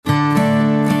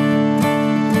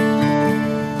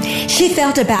she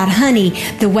felt about honey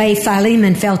the way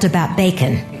Philemon felt about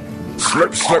bacon.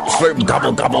 Slurp, slurp, slurp,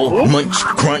 gobble, gobble, munch,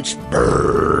 crunch,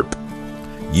 burp.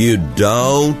 You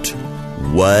don't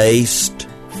waste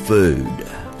food.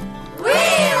 We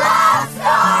love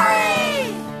stories!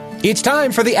 It's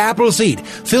time for the Apple Seed,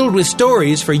 filled with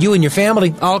stories for you and your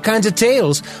family, all kinds of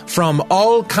tales from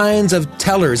all kinds of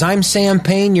tellers. I'm Sam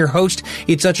Payne, your host.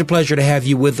 It's such a pleasure to have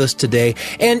you with us today.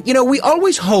 And, we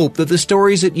always hope that the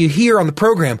stories that you hear on the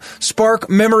program spark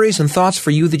memories and thoughts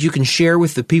for you that you can share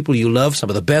with the people you love. Some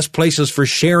of the best places for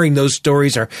sharing those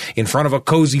stories are in front of a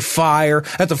cozy fire,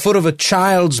 at the foot of a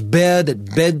child's bed,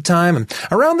 at bedtime, and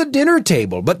around the dinner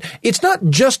table. But it's not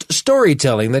just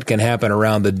storytelling that can happen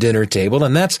around the dinner table,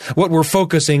 and that's what we're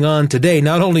focusing on today.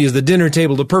 Not only is the dinner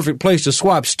table the perfect place to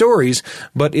swap stories,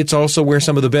 but it's also where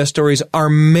some of the best stories are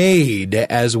made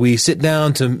as we sit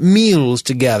down to meals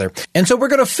together. And so we're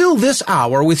going to fill this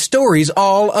hour with stories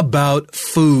all about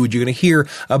food. You're going to hear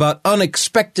about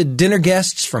unexpected dinner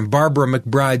guests from Barbara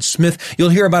McBride-Smith. You'll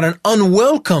hear about an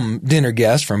unwelcome dinner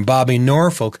guest from Bobby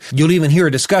Norfolk. You'll even hear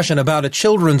a discussion about a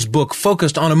children's book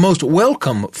focused on a most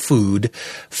welcome food,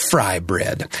 fry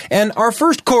bread. And our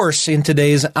first course in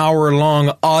today's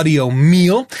hour-long audio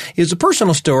meal is a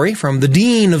personal story from the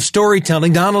Dean of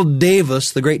Storytelling, Donald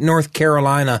Davis, the great North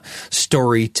Carolina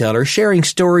storyteller, sharing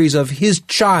stories of his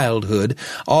childhood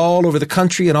all over the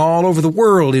country and all over the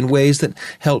world in ways that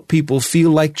help people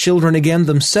feel like children again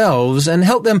themselves and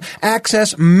help them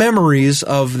access memories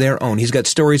of their own. He's got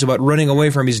stories about running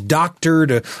away from his doctor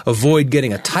to avoid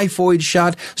getting a typhoid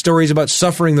shot, stories about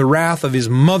suffering the wrath of his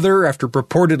mother after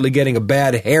purportedly getting a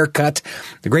bad haircut,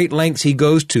 the great lengths he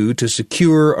goes to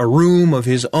secure a room of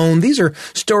his own. These are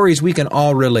stories we can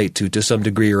all relate to some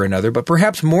degree or another, but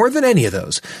perhaps more than any of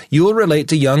those, you'll relate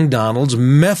to young Donald's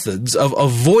methods of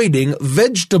avoiding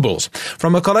vegetables.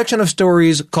 From a collection of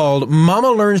stories called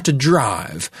Mama Learns to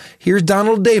Drive, here's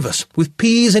Donald Davis with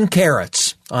Peas and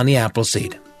Carrots on the Apple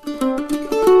Seed.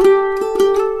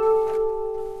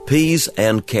 Peas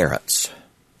and carrots.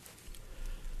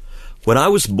 When I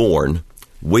was born,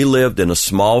 we lived in a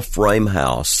small frame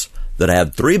house that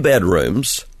had 3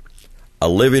 bedrooms, a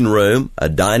living room, a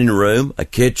dining room, a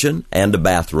kitchen, and a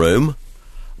bathroom,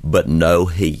 but no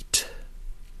heat.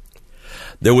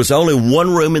 There was only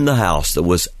one room in the house that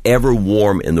was ever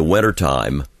warm in the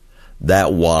wintertime.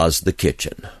 That was the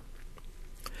kitchen.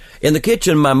 In the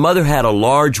kitchen, my mother had a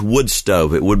large wood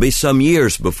stove. It would be some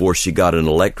years before she got an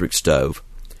electric stove.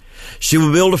 She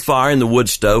would build a fire in the wood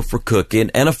stove for cooking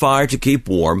and a fire to keep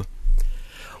warm.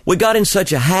 We got in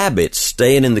such a habit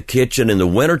staying in the kitchen in the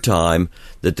wintertime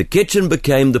that the kitchen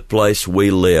became the place we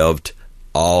lived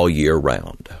all year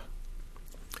round.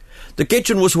 The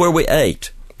kitchen was where we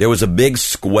ate. There was a big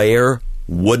square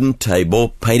wooden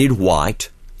table painted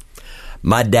white.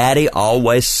 My daddy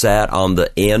always sat on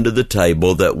the end of the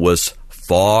table that was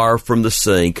far from the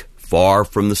sink, far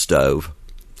from the stove.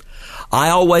 I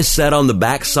always sat on the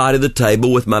back side of the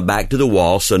table with my back to the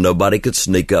wall so nobody could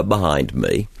sneak up behind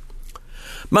me.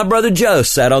 My brother Joe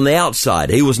sat on the outside.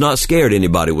 He was not scared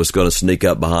anybody was going to sneak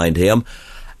up behind him.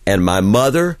 And my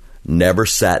mother never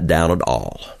sat down at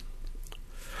all.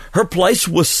 Her place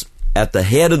was at the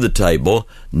head of the table,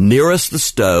 nearest the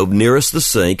stove, nearest the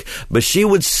sink, but she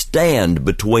would stand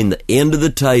between the end of the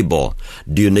table.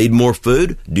 Do you need more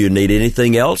food? Do you need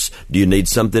anything else? Do you need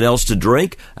something else to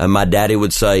drink? And my daddy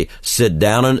would say, sit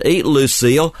down and eat,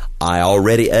 Lucille. I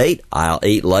already ate. I'll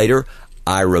eat later.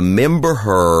 I remember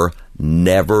her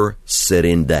never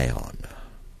sitting down.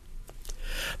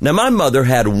 Now, my mother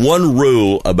had one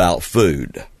rule about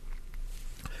food.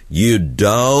 You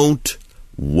don't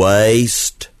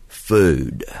waste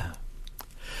food.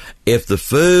 If the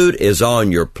food is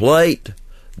on your plate,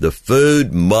 the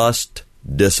food must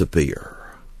disappear.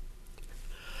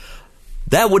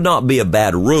 That would not be a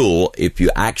bad rule if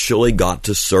you actually got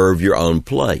to serve your own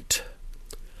plate.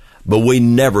 But we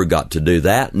never got to do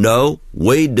that. No,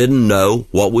 we didn't know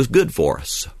what was good for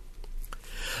us.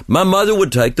 My mother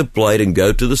would take the plate and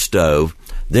go to the stove.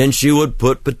 Then she would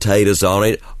put potatoes on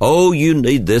it. Oh, you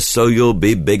need this so you'll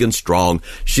be big and strong.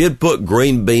 She'd put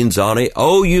green beans on it.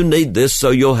 Oh, you need this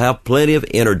so you'll have plenty of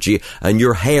energy and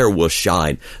your hair will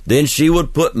shine. Then she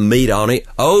would put meat on it.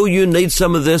 Oh, you need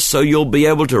some of this so you'll be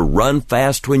able to run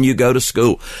fast when you go to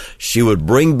school. She would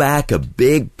bring back a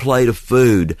big plate of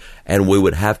food, and we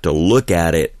would have to look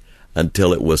at it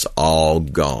until it was all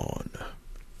gone.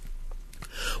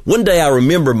 One day I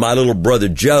remember my little brother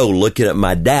Joe looking at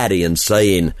my daddy and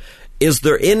saying, "Is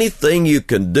there anything you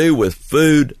can do with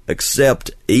food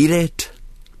except eat it?"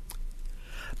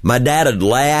 My dad had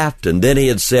laughed, and then he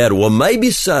had said, "Well,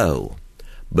 maybe so,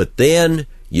 but then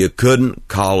you couldn't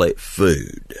call it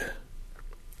food."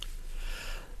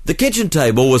 The kitchen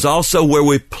table was also where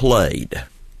we played.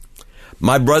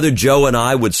 My brother Joe and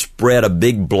I would spread a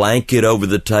big blanket over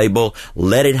the table,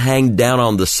 let it hang down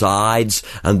on the sides,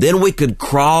 and then we could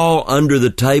crawl under the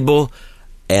table,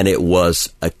 and it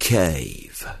was a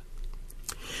cave.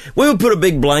 We would put a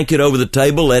big blanket over the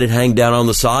table, let it hang down on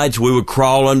the sides. We would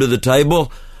crawl under the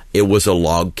table. It was a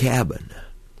log cabin.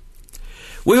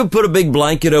 We would put a big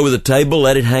blanket over the table,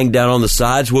 let it hang down on the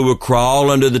sides. We would crawl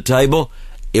under the table.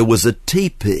 It was a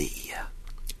teepee.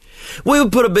 We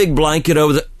would put a big blanket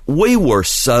over the... We were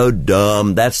so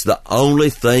dumb. That's the only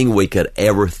thing we could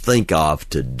ever think of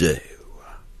to do.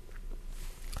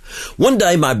 One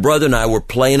day, my brother and I were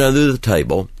playing under the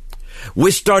table.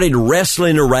 We started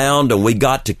wrestling around, and we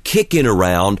got to kicking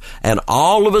around, and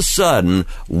all of a sudden,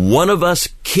 one of us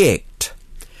kicked,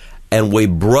 and we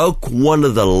broke one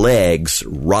of the legs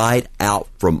right out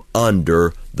from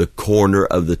under the corner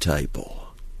of the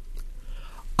table.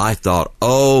 I thought,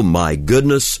 oh my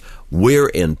goodness, we're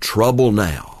in trouble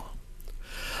now.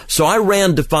 So I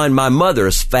ran to find my mother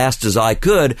as fast as I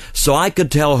could so I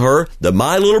could tell her that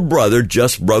my little brother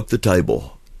just broke the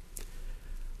table.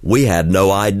 We had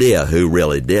no idea who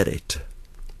really did it.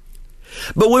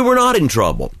 But we were not in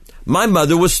trouble. My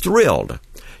mother was thrilled.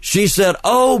 She said,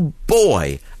 oh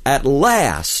boy, at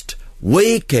last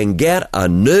we can get a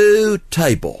new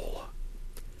table.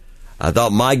 I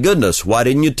thought, my goodness, why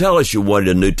didn't you tell us you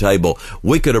wanted a new table?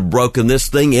 We could have broken this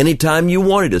thing anytime you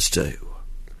wanted us to.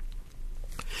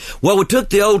 Well, we took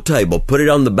the old table, put it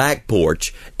on the back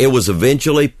porch. It was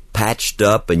eventually patched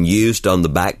up and used on the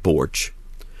back porch.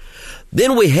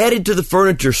 Then we headed to the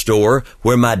furniture store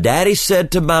where my daddy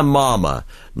said to my mama,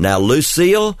 now,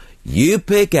 Lucille, you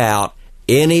pick out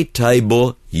any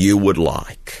table you would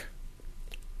like.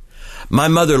 My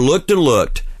mother looked and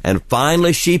looked, and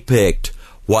finally she picked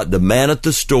what the man at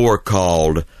the store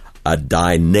called a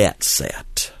dinette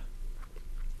set.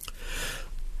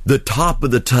 The top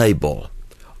of the table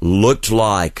looked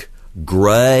like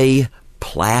gray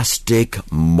plastic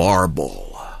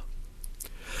marble.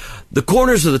 The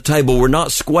corners of the table were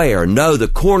not square. No, the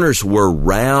corners were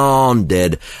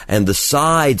rounded, and the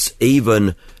sides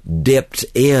even dipped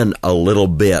in a little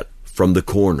bit from the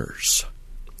corners.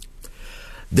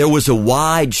 There was a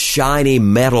wide, shiny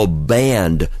metal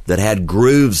band that had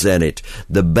grooves in it.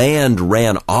 The band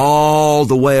ran all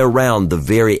the way around the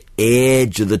very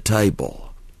edge of the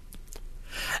table.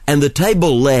 And the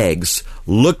table legs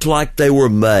looked like they were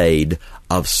made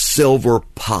of silver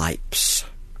pipes.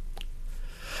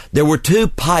 There were 2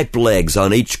 pipe legs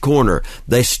on each corner.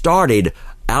 They started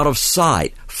out of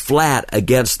sight, flat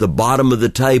against the bottom of the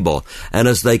table, and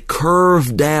as they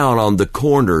curved down on the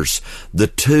corners, the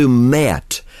 2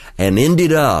 met and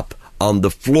ended up on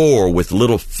the floor with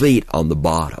little feet on the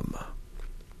bottom.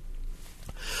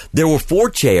 There were 4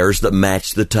 chairs that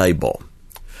matched the table,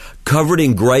 covered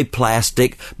in gray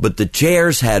plastic, but the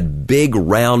chairs had big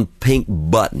round pink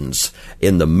buttons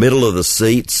in the middle of the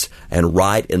seats and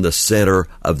right in the center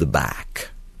of the back.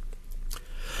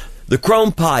 The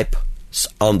chrome pipes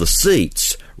on the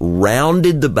seats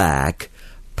rounded the back,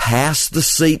 past the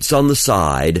seats on the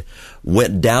side,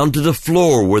 went down to the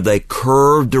floor where they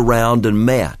curved around and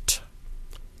met.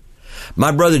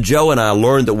 My brother Joe and I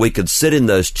learned that we could sit in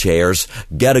those chairs,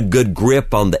 get a good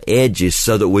grip on the edges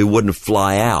so that we wouldn't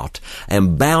fly out,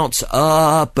 and bounce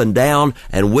up and down,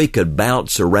 and we could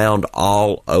bounce around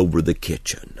all over the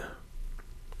kitchen.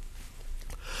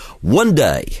 One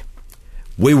day,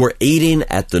 we were eating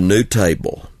at the new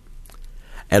table,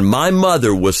 and my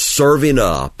mother was serving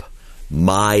up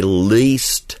my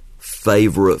least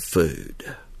favorite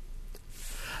food: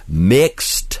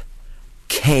 mixed,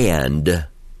 canned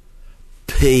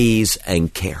peas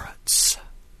and carrots.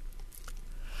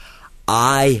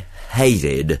 I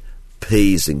hated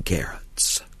peas and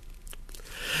carrots.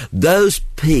 Those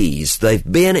peas, they've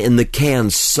been in the can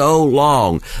so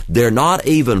long, they're not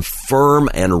even firm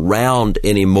and round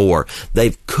anymore.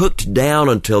 They've cooked down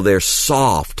until they're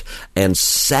soft and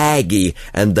saggy,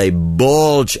 and they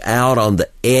bulge out on the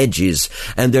edges,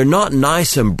 and they're not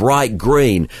nice and bright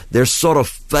green. They're sort of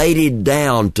faded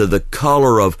down to the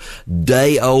color of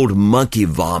day-old monkey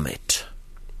vomit.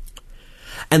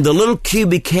 And the little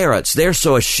cubey carrots, they're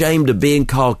so ashamed of being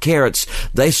called carrots,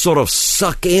 they sort of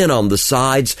suck in on the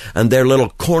sides, and their little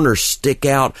corners stick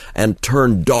out and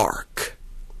turn dark.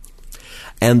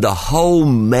 And the whole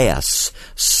mess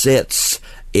sits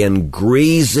in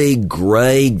greasy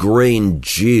gray-green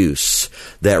juice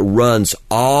that runs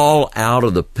all out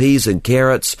of the peas and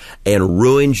carrots and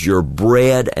ruins your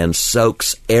bread and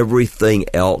soaks everything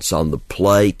else on the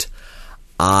plate.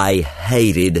 I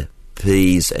hated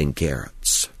peas and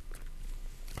carrots.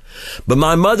 But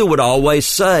my mother would always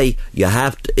say, you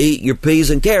have to eat your peas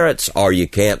and carrots or you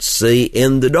can't see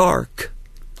in the dark.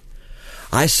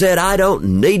 I said, I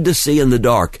don't need to see in the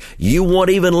dark. You won't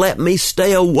even let me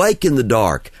stay awake in the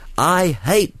dark. I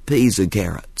hate peas and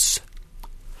carrots.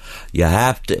 You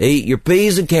have to eat your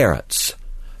peas and carrots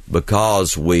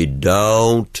because we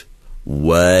don't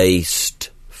waste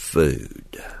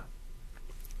food.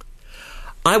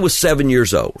 I was 7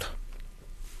 years old,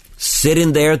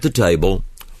 sitting there at the table,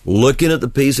 looking at the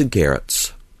peas and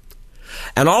carrots,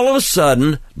 and all of a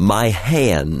sudden, my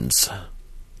hands.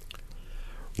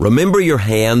 Remember your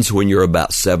hands when you're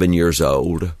about 7 years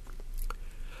old?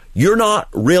 You're not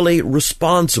really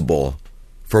responsible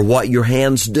for what your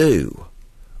hands do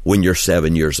when you're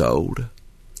 7 years old.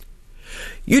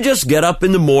 You just get up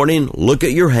in the morning, look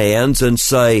at your hands, and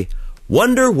say,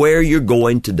 wonder where you're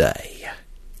going today.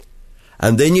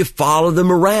 And then you follow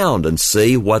them around and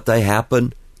see what they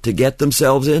happen to get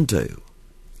themselves into.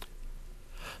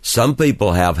 Some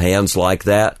people have hands like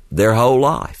that their whole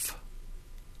life.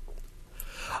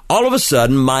 All of a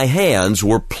sudden, my hands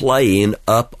were playing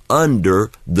up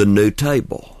under the new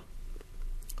table.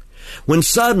 When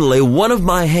suddenly one of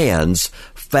my hands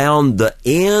found the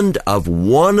end of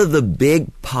one of the big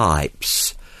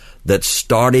pipes that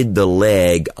started the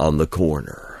leg on the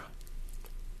corner.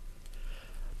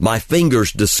 My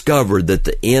fingers discovered that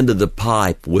the end of the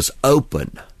pipe was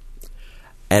open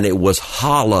and it was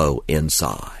hollow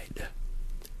inside.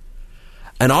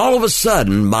 And all of a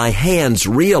sudden, my hands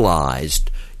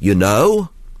realized, you know,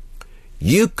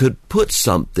 you could put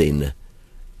something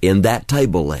in that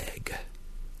table leg.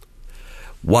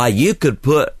 Why, you could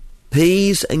put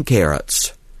peas and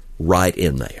carrots right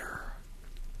in there.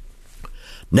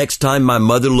 Next time my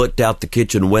mother looked out the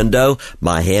kitchen window,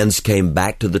 my hands came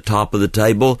back to the top of the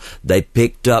table. They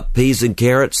picked up peas and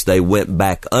carrots. They went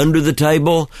back under the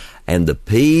table, and the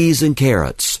peas and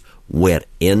carrots went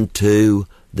into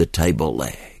the table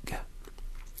leg.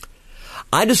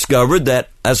 I discovered that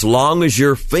as long as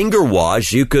your finger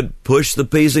was, you could push the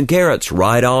peas and carrots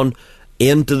right on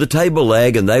into the table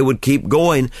leg and they would keep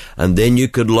going, and then you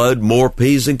could load more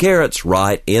peas and carrots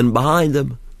right in behind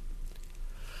them.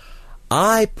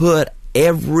 I put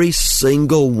every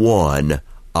single one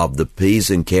of the peas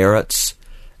and carrots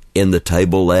in the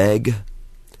table leg.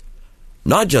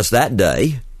 Not just that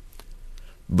day,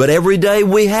 but every day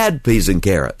we had peas and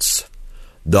carrots.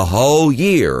 The whole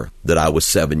year that I was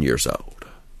 7 years old.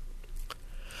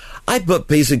 I put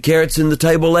peas and carrots in the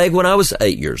table leg when I was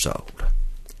 8 years old.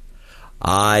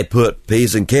 I put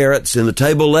peas and carrots in the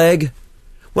table leg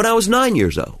when I was 9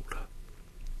 years old.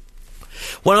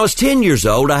 When I was 10 years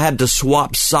old, I had to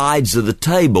swap sides of the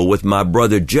table with my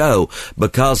brother Joe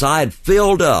because I had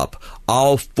filled up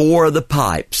all 4 of the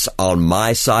pipes on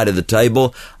my side of the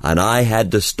table, and I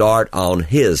had to start on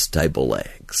his table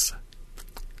legs.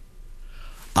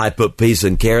 I put peas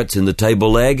and carrots in the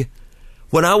table leg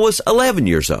when I was 11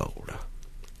 years old.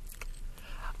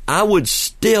 I would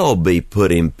still be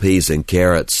putting peas and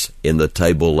carrots in the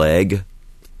table leg,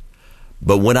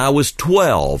 but when I was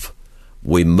 12,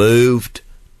 we moved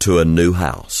to a new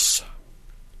house.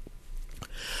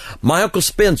 My Uncle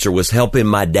Spencer was helping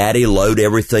my daddy load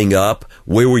everything up.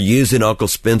 We were using Uncle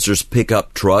Spencer's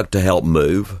pickup truck to help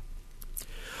move.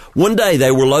 One day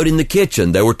they were loading the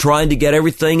kitchen. They were trying to get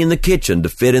everything in the kitchen to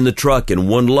fit in the truck in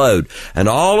one load. And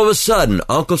all of a sudden,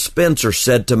 Uncle Spencer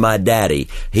said to my daddy,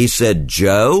 he said,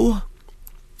 Joe,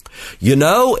 you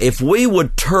know, if we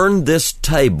would turn this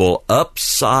table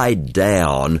upside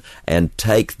down and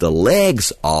take the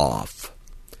legs off,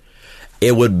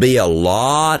 it would be a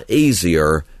lot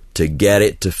easier to get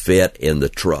it to fit in the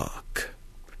truck.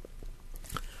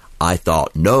 I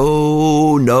thought,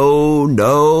 no.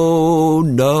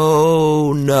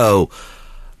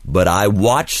 But I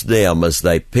watched them as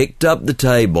they picked up the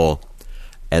table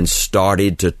and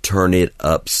started to turn it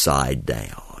upside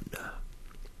down.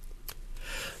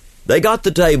 They got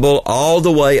the table all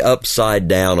the way upside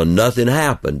down and nothing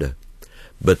happened.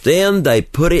 But then they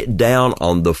put it down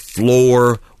on the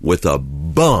floor with a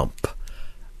bump,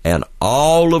 and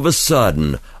all of a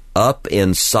sudden, up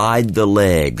inside the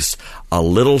legs, a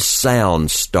little sound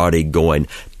started going,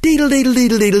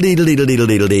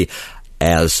 deedle-deedle-deedle-deedle-deedle-deedle-deedle-dee,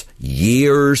 as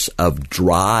years of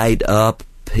dried up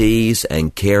peas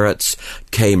and carrots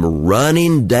came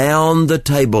running down the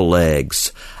table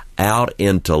legs out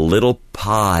into little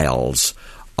piles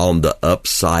on the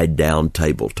upside-down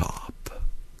tabletop.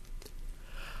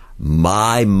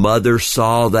 My mother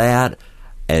saw that,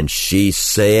 and she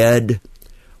said,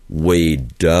 we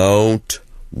don't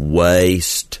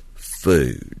waste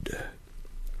food.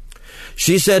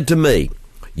 She said to me,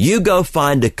 You go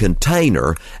find a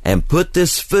container and put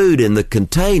this food in the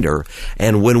container,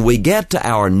 and when we get to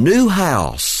our new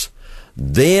house,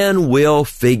 then we'll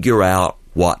figure out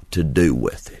what to do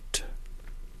with it.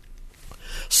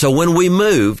 So when we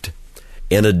moved,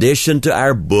 in addition to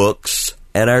our books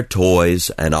and our toys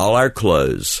and all our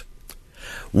clothes,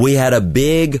 we had a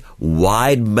big,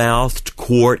 wide-mouthed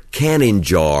quart canning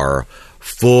jar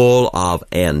full of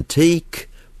antique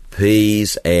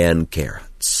peas and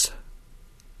carrots.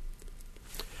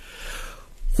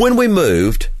 When we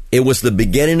moved, it was the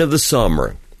beginning of the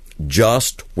summer,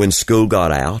 just when school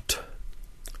got out.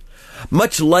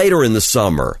 Much later in the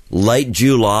summer, late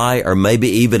July or maybe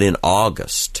even in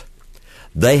August,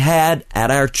 they had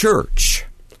at our church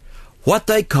what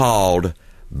they called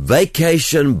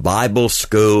Vacation Bible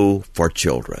School for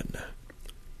Children.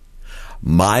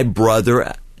 My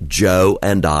brother Joe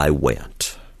and I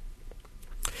went.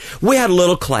 We had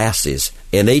little classes.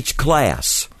 In each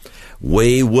class,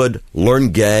 we would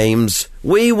learn games,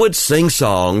 we would sing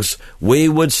songs, we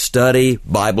would study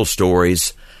Bible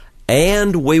stories,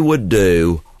 and we would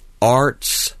do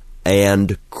arts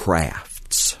and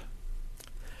crafts.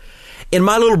 In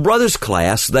my little brother's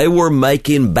class, they were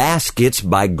making baskets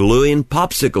by gluing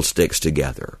popsicle sticks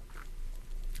together.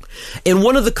 In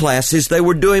one of the classes, they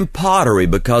were doing pottery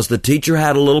because the teacher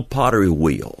had a little pottery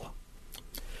wheel.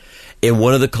 In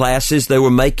one of the classes, they were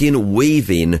making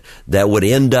weaving that would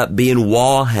end up being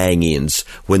wall hangings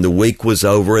when the week was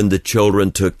over and the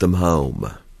children took them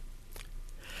home.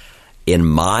 In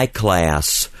my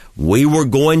class, we were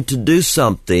going to do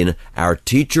something our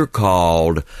teacher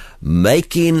called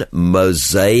making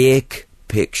mosaic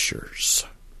pictures.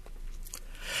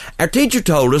 Our teacher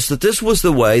told us that this was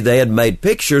the way they had made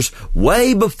pictures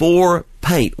way before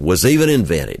paint was even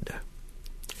invented.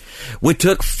 We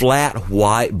took flat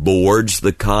white boards,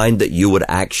 the kind that you would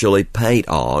actually paint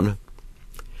on.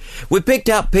 We picked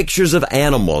out pictures of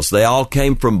animals. They all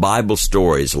came from Bible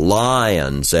stories,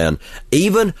 lions, and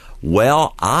even,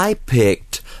 well, I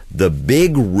picked the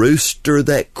big rooster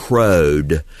that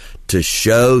crowed to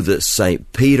show that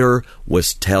St. Peter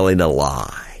was telling a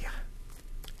lie.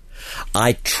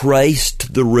 I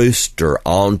traced the rooster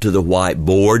onto the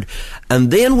whiteboard, and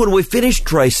then when we finished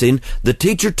tracing, the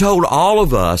teacher told all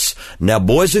of us, now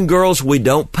boys and girls, we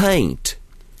don't paint.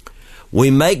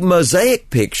 We make mosaic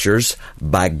pictures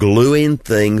by gluing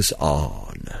things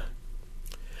on.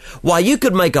 Why, you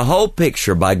could make a whole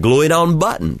picture by gluing on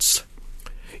buttons.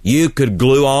 You could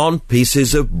glue on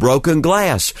pieces of broken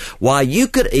glass. Why, you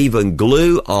could even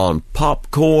glue on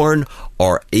popcorn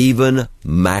or even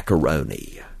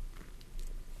macaroni.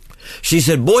 She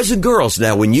said, boys and girls,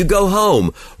 now when you go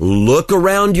home, look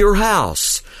around your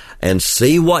house and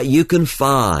see what you can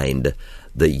find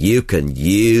that you can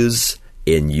use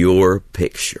in your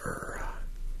picture.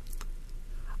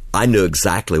 I knew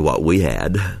exactly what we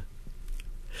had.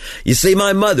 You see,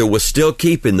 my mother was still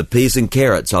keeping the peas and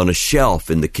carrots on a shelf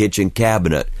in the kitchen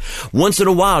cabinet. Once in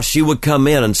a while, she would come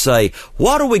in and say,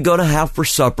 what are we going to have for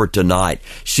supper tonight?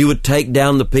 She would take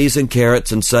down the peas and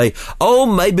carrots and say, oh,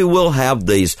 maybe we'll have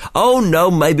these. Oh,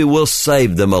 no, maybe we'll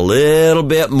save them a little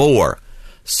bit more.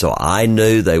 So I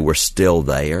knew they were still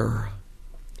there.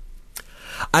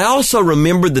 I also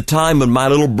remembered the time when my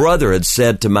little brother had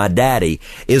said to my daddy,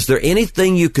 is there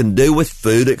anything you can do with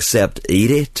food except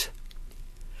eat it?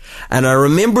 And I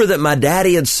remember that my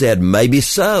daddy had said, maybe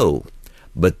so,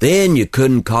 but then you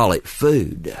couldn't call it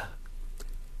food.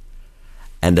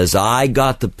 And as I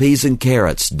got the peas and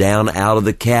carrots down out of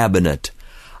the cabinet,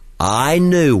 I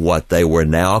knew what they were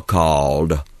now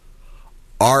called,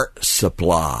 art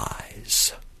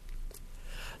supplies.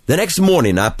 The next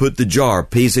morning, I put the jar of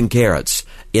peas and carrots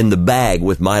in the bag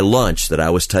with my lunch that I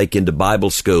was taking to Bible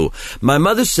school. My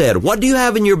mother said, what do you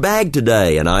have in your bag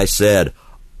today? And I said,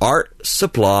 art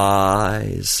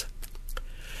supplies.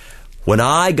 When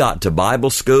I got to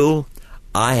Bible school,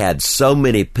 I had so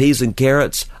many peas and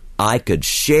carrots, I could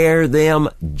share them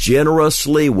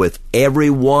generously with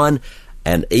everyone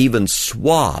and even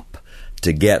swap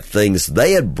to get things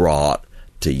they had brought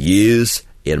to use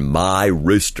in my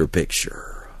rooster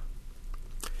picture.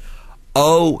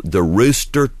 Oh, the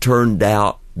rooster turned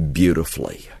out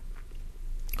beautifully.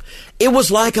 It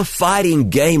was like a fighting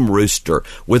game rooster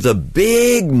with a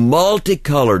big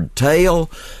multicolored tail.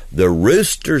 The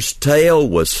rooster's tail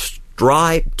was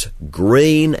striped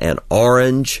green and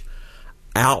orange,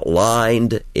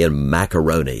 outlined in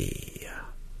macaroni.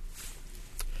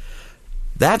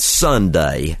 That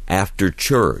Sunday after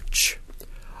church,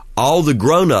 all the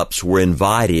grown-ups were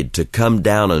invited to come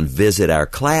down and visit our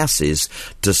classes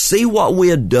to see what we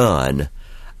had done,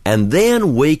 and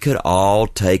then we could all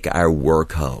take our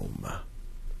work home.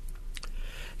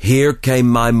 Here came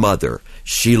my mother.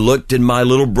 She looked in my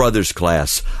little brother's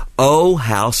class. Oh,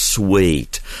 how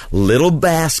sweet. Little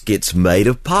baskets made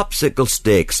of popsicle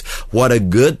sticks. What a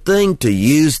good thing to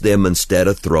use them instead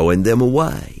of throwing them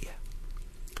away.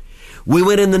 We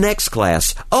went in the next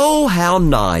class. Oh, how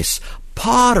nice.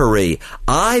 Pottery.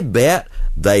 I bet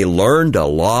they learned a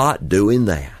lot doing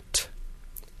that.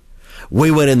 We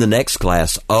went in the next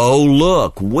class. Oh,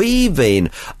 look, weaving.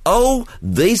 Oh,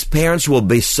 these parents will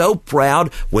be so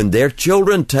proud when their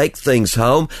children take things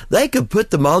home, they could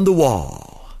put them on the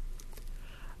wall.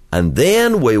 And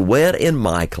then we went in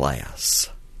my class.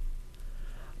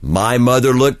 My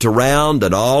mother looked around,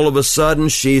 and all of a sudden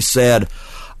she said,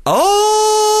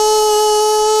 "Oh!"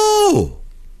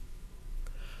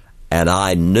 And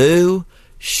I knew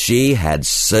she had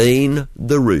seen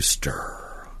the rooster.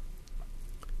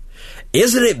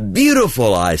 "Isn't it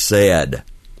beautiful?" I said.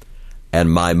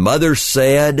 And my mother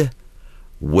said,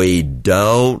 "We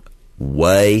don't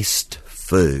waste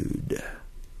food."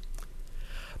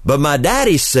 But my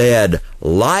daddy said,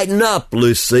 "Lighten up,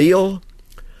 Lucille.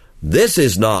 This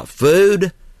is not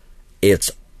food,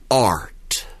 it's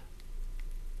art."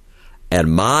 And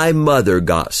my mother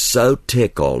got so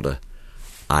tickled,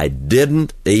 I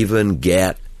didn't even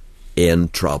get in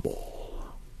trouble.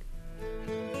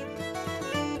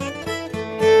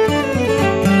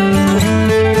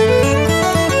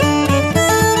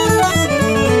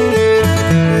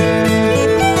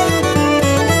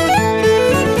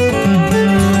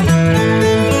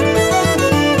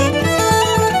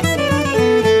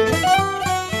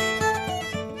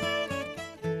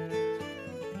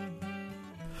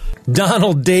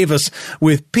 Donald Davis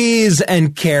with Peas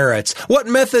and Carrots. What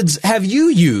methods have you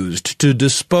used to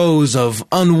dispose of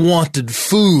unwanted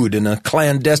food in a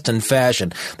clandestine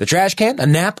fashion? The trash can? A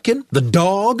napkin? The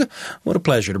dog? What a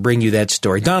pleasure to bring you that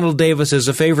story. Donald Davis is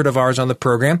a favorite of ours on the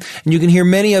program, and you can hear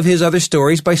many of his other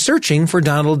stories by searching for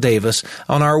Donald Davis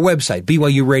on our website,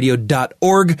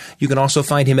 byuradio.org. You can also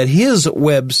find him at his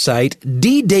website,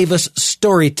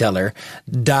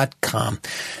 ddavisstoryteller.com.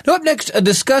 Now up next, a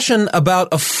discussion about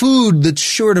a food that's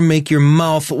sure to make your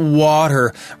mouth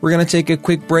water. We're going to take a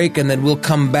quick break and then we'll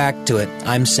come back to it.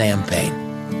 I'm Sam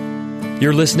Payne.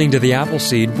 You're listening to The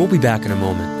Appleseed. We'll be back in a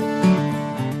moment.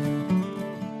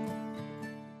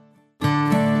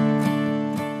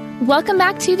 Welcome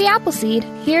back to The Appleseed.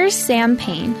 Here's Sam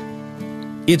Payne.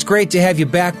 It's great to have you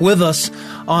back with us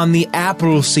on The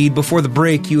Appleseed. Before the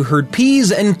break, you heard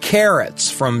Peas and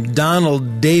Carrots from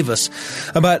Donald Davis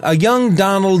about a young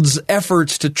Donald's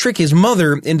efforts to trick his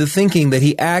mother into thinking that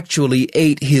he actually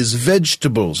ate his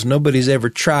vegetables. Nobody's ever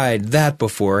tried that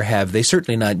before, have they?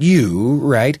 Certainly not you,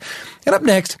 right? And up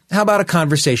next, how about a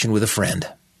conversation with a friend?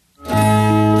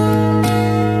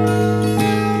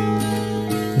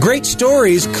 Great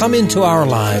stories come into our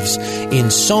lives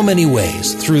in so many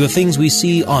ways, through the things we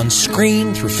see on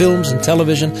screen, through films and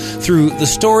television, through the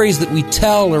stories that we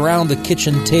tell around the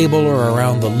kitchen table or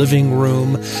around the living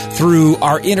room, through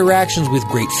our interactions with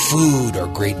great food or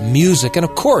great music, and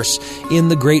of course, in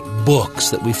the great books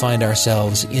that we find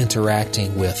ourselves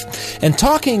interacting with. And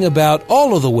talking about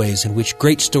all of the ways in which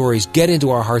great stories get into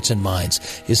our hearts and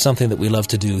minds is something that we love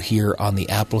to do here on The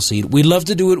Appleseed. We love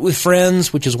to do it with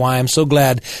friends, which is why I'm so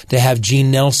glad to have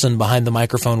Gene Nelson behind the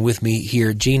microphone with me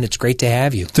here. Gene, it's great to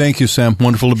have you. Thank you, Sam.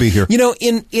 Wonderful to be here. You know,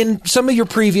 in some of your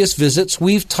previous visits,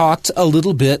 we've talked a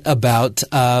little bit about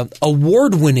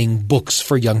award-winning books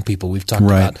for young people. We've talked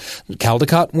about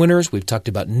Caldecott winners. We've talked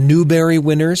about Newbery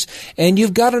winners. And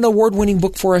you've got an award-winning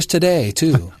book for us today,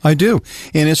 too. I do.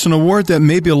 And it's an award that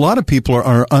maybe a lot of people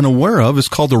are unaware of. It's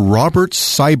called the Robert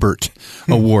Seibert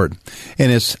Award. And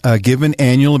it's given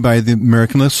annually by the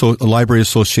American Library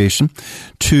Association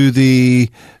to the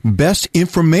best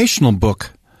informational book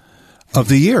of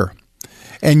the year.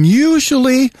 And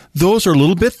usually those are a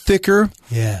little bit thicker.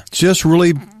 Yeah. Just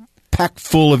really packed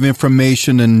full of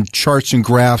information and charts and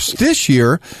graphs. This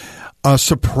year, a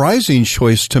surprising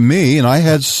choice to me, and I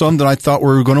had some that I thought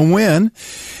were going to win,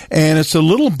 and it's a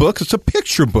little book. It's a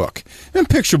picture book. And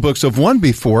picture books have won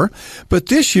before, but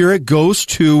this year it goes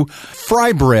to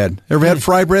fry bread. Ever had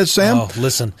fry bread, Sam? Oh,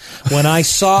 listen, when I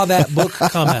saw that book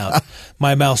come out,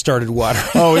 my mouth started watering.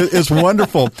 Oh, it's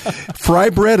wonderful. Fry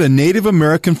Bread, a Native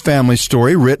American family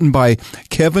story, written by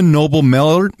Kevin Noble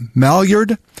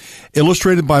Malyard,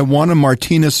 illustrated by Juana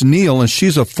Martinez Neal, and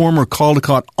she's a former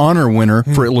Caldecott Honor winner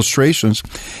for illustrations.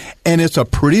 And it's a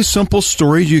pretty simple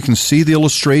story. You can see the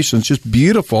illustrations, just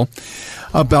beautiful,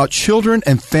 about children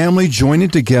and family joining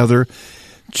together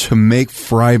to make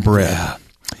fry bread. Yeah.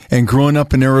 And growing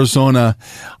up in Arizona,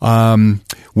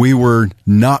 we were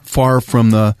not far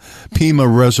from the Pima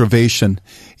Reservation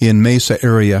in Mesa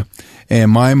area. And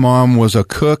my mom was a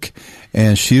cook,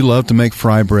 and she loved to make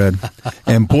fry bread.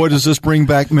 And boy, does this bring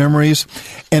back memories.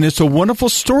 And it's a wonderful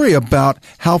story about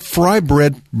how fry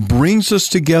bread brings us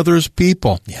together as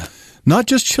people. Yeah. Not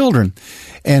just children,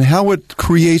 and how it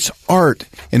creates art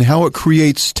and how it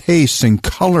creates taste and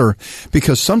color,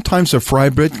 because sometimes a fry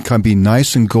bread can be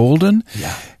nice and golden.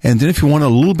 Yeah. And then if you want it a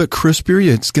little bit crispier,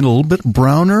 it's getting a little bit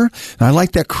browner. And I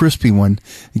like that crispy one.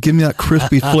 Give me that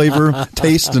crispy flavor,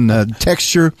 taste, and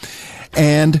texture.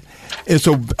 And it's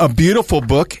a beautiful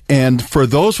book. And for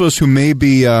those of us who may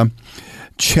be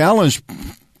challenged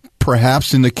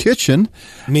perhaps in the kitchen.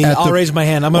 I'll raise my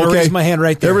hand. I'm going to raise my hand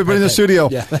right there. Everybody in the studio.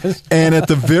 Yeah. And at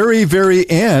the very, very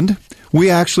end,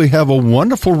 we actually have a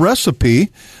wonderful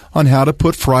recipe on how to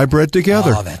put fry bread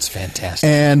together. Oh, that's fantastic.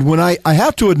 And when I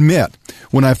have to admit,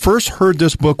 when I first heard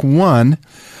this book won,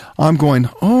 I'm going,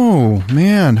 oh,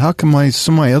 man, how come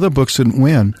some of my other books didn't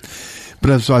win?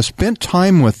 But as I spent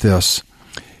time with this,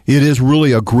 it is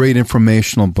really a great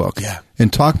informational book. Yeah.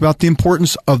 And talk about the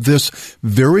importance of this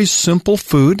very simple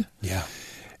food. Yeah.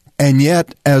 And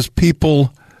yet, as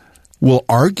people will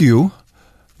argue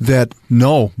that,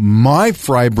 no, my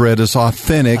fry bread is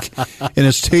authentic and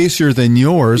it's tastier than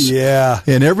yours. Yeah.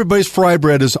 And everybody's fry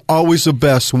bread is always the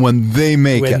best when they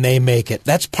make it. When they make it.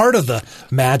 That's part of the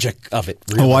magic of it,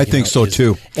 really. Oh, I think so,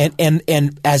 too.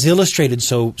 And as illustrated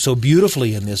so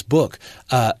beautifully in this book,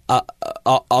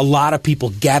 a lot of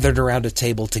people gathered around a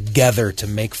table together to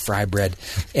make fry bread.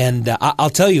 And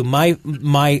I'll tell you,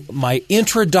 my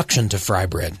introduction to fry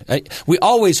bread, we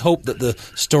always hope that the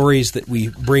stories that we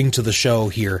bring to the show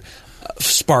here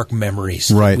spark memories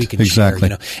that we can share, you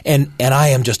know. And I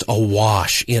am just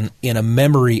awash in a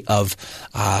memory of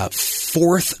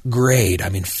fourth grade,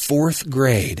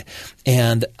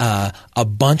 and a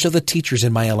bunch of the teachers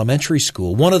in my elementary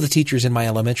school, one of the teachers in my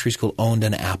elementary school owned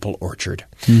an apple orchard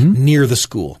near the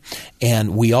school.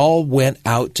 And we all went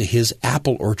out to his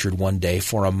apple orchard one day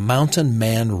for a mountain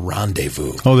man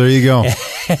rendezvous. Oh, there you go.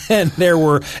 And there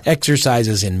were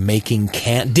exercises in making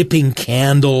dipping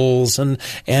candles and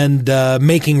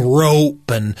making rope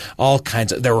and all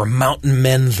kinds of. There were mountain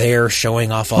men there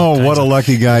showing off all kinds. Oh, what a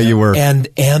lucky guy you were!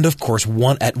 And of course,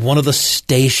 at one of the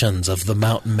stations of the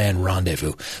mountain man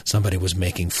rendezvous, somebody was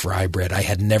making fry bread. I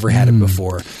had never had it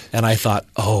before, and I thought,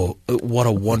 oh, what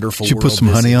a wonderful. Did you world put some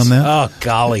this honey is. on that? Oh,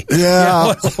 golly!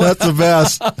 Yeah, that's the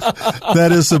best.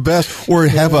 That is the best. Or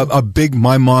have a big.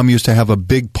 My mom used to have a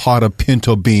big pot of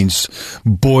pinto beans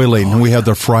boiling, and we had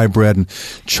the fry bread and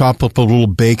chop up a little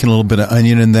bacon, a little bit of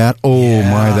onion in that. Oh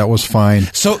my, that was fine.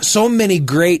 So many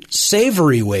great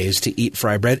savory ways to eat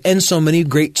fry bread, and so many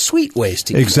great sweet ways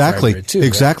to eat fry bread too.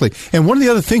 Exactly. Right? And one of the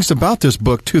other things about this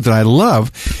book too that I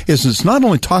love is it's not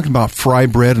only talking about fry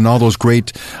bread and all those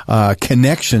great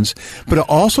connections, but it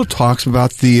also talks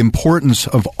about the importance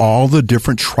of all the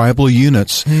different tribal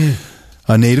units,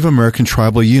 Native American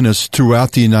tribal units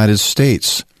throughout the United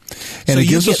States. And it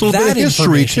gives us a little bit of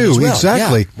history, too. Well.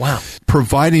 Exactly. Yeah. Wow.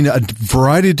 Providing a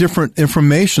variety of different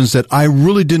informations that I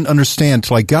really didn't understand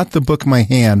until I got the book in my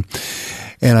hand.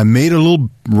 And I made a little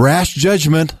rash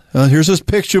judgment. Here's this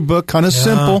picture book, kind of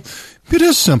simple. It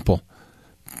is simple.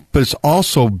 But it's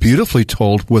also beautifully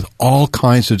told with all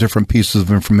kinds of different pieces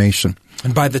of information.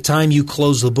 And by the time you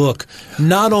close the book,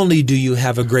 not only do you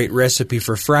have a great recipe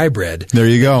for fry bread, there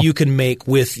you go, you can make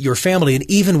with your family and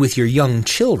even with your young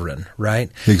children,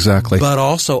 right? Exactly. But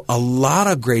also a lot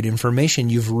of great information.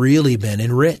 You've really been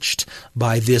enriched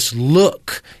by this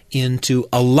look into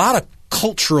a lot of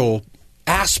cultural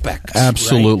aspects,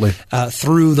 absolutely, right?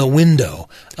 Through the window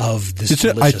of this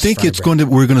delicious I think fry it's bread.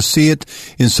 we're going to see it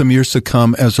in some years to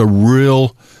come as a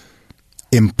real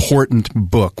important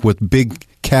book with big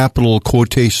capital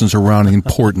quotations around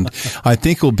important. I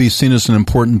think it will be seen as an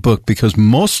important book because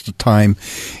most of the time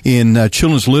in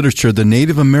children's literature, the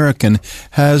Native American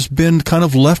has been kind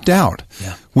of left out.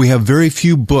 Yeah. We have very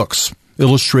few books,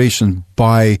 illustration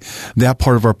by that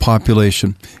part of our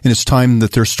population, and it's time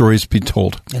that their stories be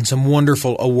told. In some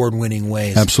wonderful award-winning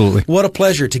ways. Absolutely. What a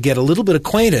pleasure to get a little bit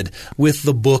acquainted with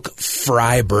the book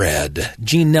Fry Bread.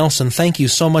 Gene Nelson, thank you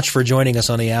so much for joining us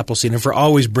on the Appleseed and for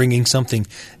always bringing something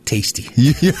tasty.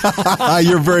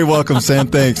 You're very welcome, Sam.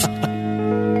 Thanks.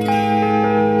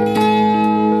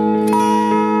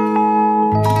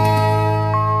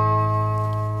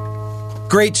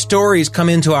 Great stories come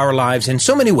into our lives in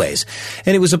so many ways.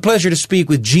 And it was a pleasure to speak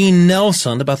with Gene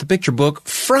Nelson about the picture book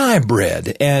Fry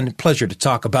Bread, and pleasure to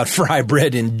talk about fry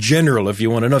bread in general if you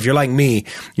want to know. If you're like me,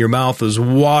 your mouth is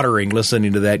watering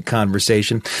listening to that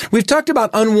conversation. We've talked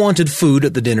about unwanted food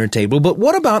at the dinner table, but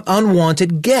what about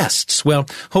unwanted guests? Well,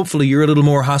 hopefully you're a little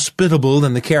more hospitable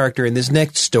than the character in this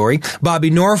next story.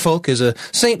 Bobby Norfolk is a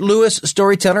St. Louis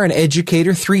storyteller and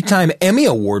educator, 3-time Emmy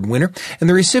Award winner, and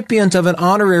the recipient of an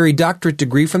honorary doctorate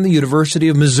degree from the University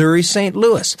of Missouri, St.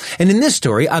 Louis. And in this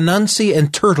story, Anansi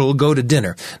and Turtle go to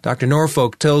dinner. Dr.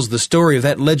 Norfolk tells the story of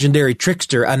that legendary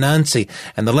trickster, Anansi,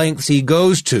 and the lengths he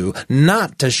goes to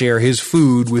not to share his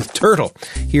food with Turtle.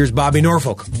 Here's Bobby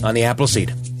Norfolk on the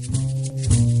Appleseed.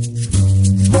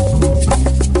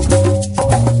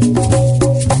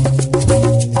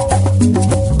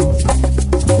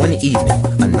 One evening,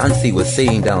 Anansi was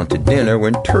sitting down to dinner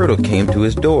when Turtle came to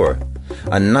his door.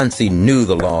 Anansi knew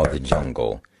the law of the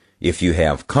jungle. If you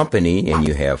have company and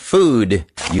you have food,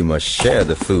 you must share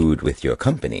the food with your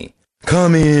company.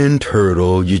 Come in,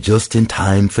 Turtle. You're just in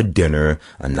time for dinner,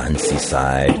 Anansi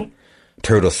sighed.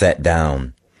 Turtle sat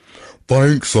down.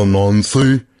 Thanks,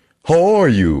 Anansi. How are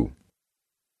you?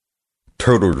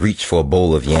 Turtle reached for a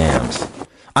bowl of yams.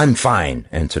 I'm fine,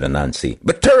 answered Anansi.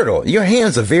 But Turtle, your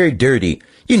hands are very dirty.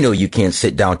 You know you can't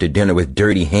sit down to dinner with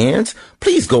dirty hands.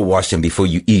 Please go wash them before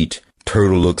you eat.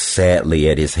 Turtle looked sadly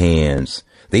at his hands.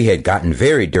 They had gotten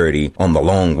very dirty on the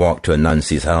long walk to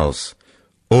Anansi's house.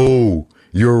 Oh,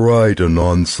 you're right,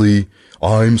 Anansi.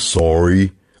 I'm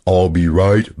sorry. I'll be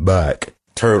right back.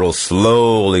 Turtle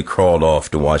slowly crawled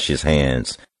off to wash his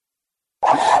hands.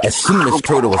 As soon as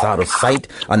Turtle was out of sight,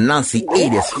 Anansi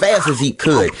ate as fast as he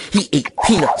could. He ate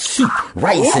peanut soup,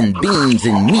 rice and beans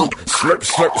and meat. Slurp,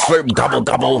 slurp, slurp, gobble,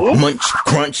 gobble, munch,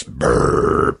 crunch,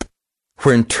 burp.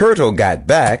 When Turtle got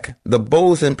back, the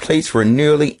bowls and plates were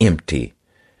nearly empty.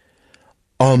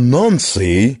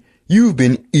 Anansi, you've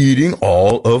been eating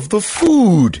all of the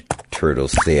food, Turtle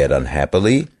said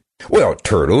unhappily. Well,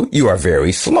 Turtle, you are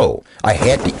very slow. I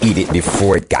had to eat it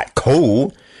before it got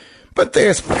cold. But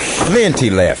there's plenty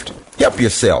left. Help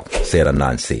yourself, said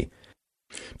Anansi.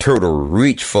 Turtle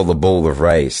reached for the bowl of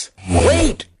rice.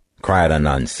 Wait, cried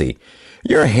Anansi.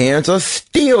 Your hands are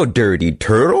still dirty,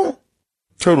 Turtle.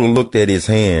 Turtle looked at his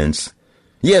hands.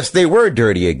 Yes, they were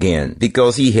dirty again,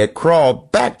 because he had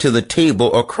crawled back to the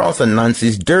table across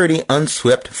Anansi's dirty,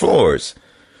 unswept floors.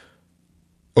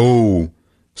 Oh,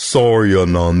 sorry,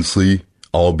 Anansi.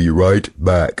 I'll be right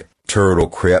back. Turtle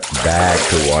crept back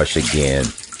to wash again.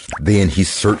 Then he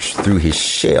searched through his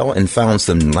shell and found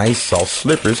some nice soft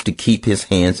slippers to keep his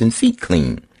hands and feet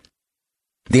clean.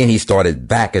 Then he started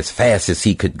back as fast as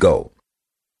he could go.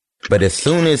 But as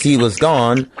soon as he was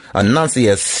gone, Anansi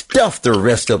had stuffed the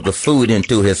rest of the food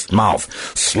into his mouth.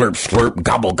 Slurp, slurp,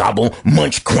 gobble, gobble,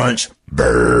 munch, crunch,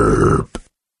 burp.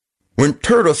 When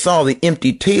Turtle saw the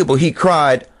empty table, he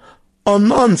cried,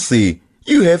 Anansi,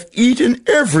 you have eaten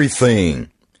everything.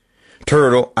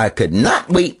 Turtle, I could not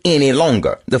wait any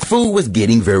longer. The food was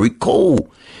getting very cold.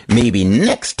 Maybe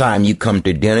next time you come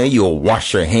to dinner, you'll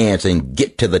wash your hands and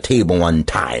get to the table on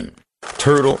time.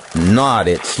 Turtle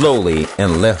nodded slowly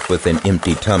and left with an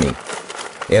empty tummy.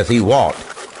 As he walked,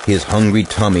 his hungry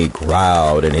tummy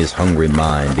growled and his hungry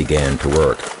mind began to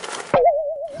work.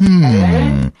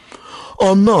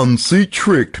 Anansi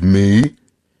tricked me.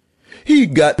 He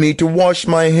got me to wash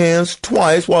my hands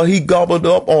twice while he gobbled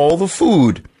up all the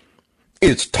food.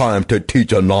 It's time to teach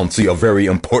Anansi a very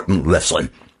important lesson.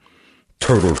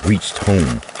 Turtle reached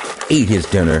home, ate his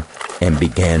dinner, and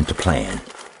began to plan.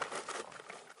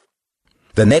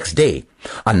 The next day,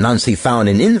 Anansi found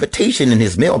an invitation in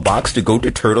his mailbox to go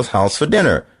to Turtle's house for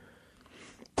dinner.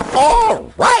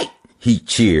 All right, he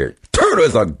cheered. Turtle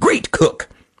is a great cook.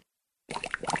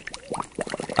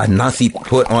 Anansi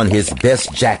put on his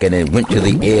best jacket and went to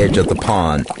the edge of the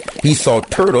pond. He saw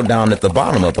Turtle down at the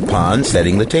bottom of the pond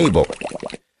setting the table.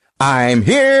 I'm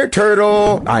here,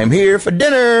 Turtle. I'm here for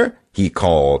dinner, he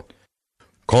called.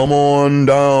 Come on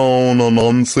down,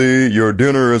 Anansi. Your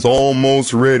dinner is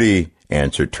almost ready,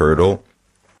 answered Turtle.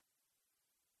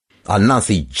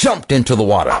 Anansi jumped into the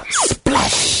water.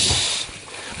 Splash!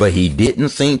 But he didn't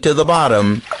sink to the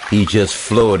bottom. He just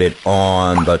floated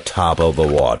on the top of the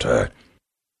water.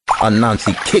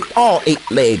 Anansi kicked all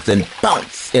 8 legs and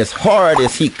bounced as hard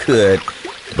as he could,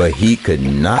 but he could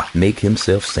not make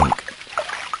himself sink.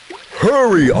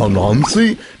 Hurry,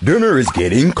 Anansi! Dinner is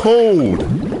getting cold,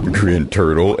 grinned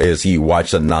Turtle as he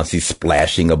watched Anansi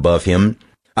splashing above him.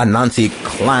 Anansi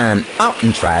climbed out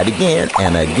and tried again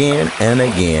and again and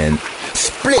again.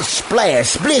 Splish, splash,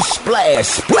 splish, splash,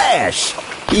 splash!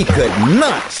 He could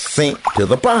not sink to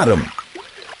the bottom.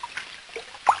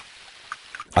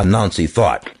 Anansi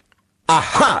thought,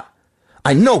 "Aha!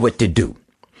 I know what to do.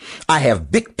 I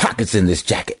have big pockets in this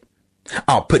jacket.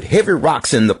 I'll put heavy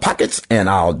rocks in the pockets and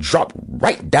I'll drop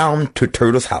right down to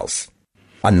Turtle's house."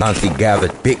 Anansi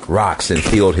gathered big rocks and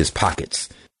filled his pockets.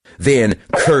 Then,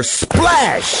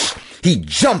 kersplash! He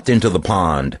jumped into the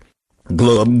pond.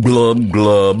 Glub, glub,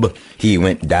 glub. He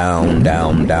went down,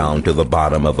 down, down to the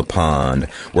bottom of the pond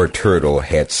where Turtle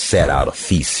had set out a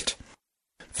feast.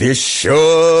 "This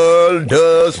sure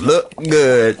does look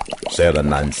good," said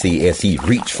Anansi as he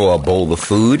reached for a bowl of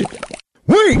food.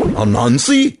 "Wait,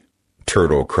 Anansi!"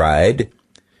 Turtle cried.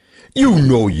 "You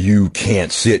know you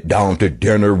can't sit down to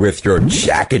dinner with your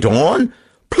jacket on.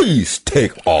 Please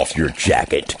take off your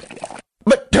jacket."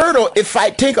 "But Turtle, if I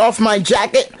take off my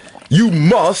jacket..." "You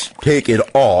must take it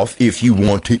off if you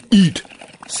want to eat,"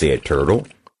 said Turtle.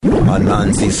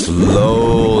 Anansi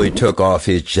slowly took off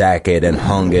his jacket and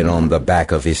hung it on the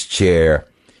back of his chair.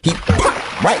 He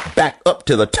popped right back up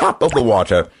to the top of the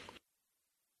water.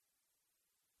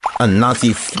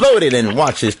 Anansi floated and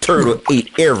watched as Turtle ate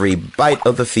every bite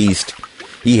of the feast.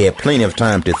 He had plenty of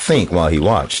time to think while he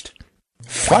watched.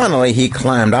 Finally, he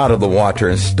climbed out of the water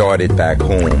and started back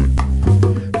home.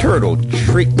 Turtle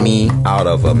tricked me out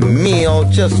of a meal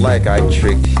just like I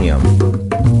tricked him.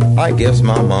 I guess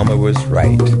my mama was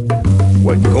right.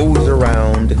 What goes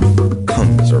around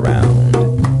comes around.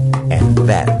 And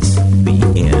that's the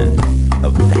end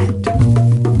of that.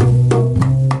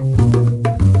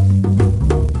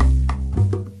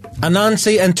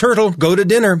 Anansi and Turtle Go to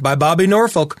Dinner by Bobby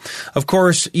Norfolk. Of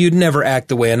course, you'd never act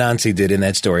the way Anansi did in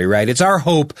that story, right? It's our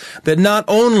hope that not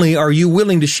only are you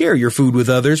willing to share your food with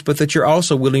others, but that you're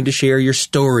also willing to share your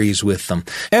stories with them.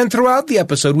 And throughout the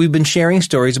episode, we've been sharing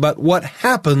stories about what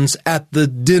happens at the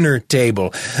dinner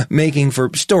table, making for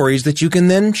stories that you can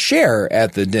then share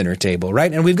at the dinner table,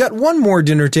 right? And we've got one more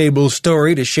dinner table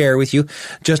story to share with you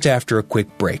just after a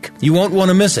quick break. You won't want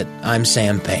to miss it. I'm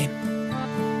Sam Payne.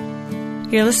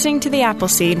 You're listening to The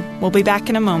Appleseed. We'll be back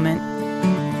in a moment.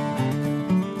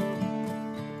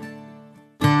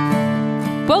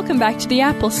 Welcome back to The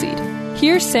Appleseed.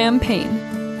 Here's Sam Payne.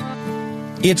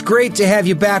 It's great to have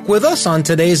you back with us on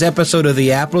today's episode of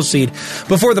The Appleseed.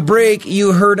 Before the break,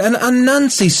 you heard an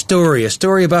Anansi story, a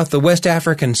story about the West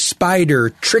African spider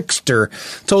trickster,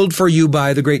 told for you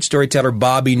by the great storyteller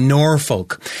Bobby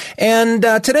Norfolk. And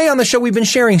today on the show, we've been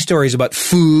sharing stories about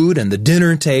food and the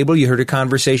dinner table. You heard a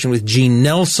conversation with Gene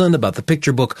Nelson about the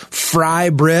picture book Fry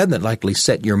Bread that likely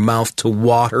set your mouth to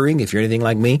watering if you're anything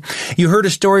like me. You heard a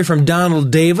story from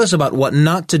Donald Davis about what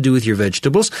not to do with your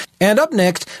vegetables. And up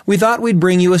next, we thought we'd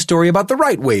bring you a story about the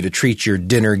right way to treat your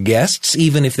dinner guests,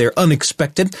 even if they're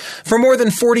unexpected. For more than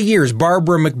 40 years,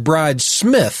 Barbara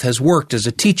McBride-Smith has worked as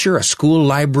a teacher, a school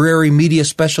library media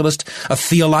specialist, a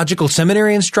theological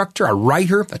seminary instructor, a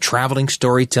writer, a traveling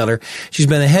storyteller. She's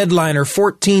been a headliner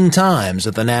 14 times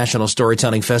at the National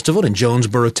Storytelling Festival in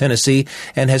Jonesboro, Tennessee,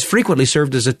 and has frequently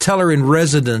served as a teller in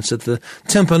residence at the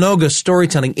Timpanogos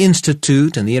Storytelling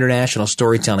Institute and the International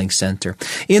Storytelling Center.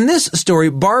 In this story,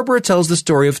 Barbara tells the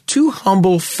story of two humble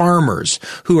farmers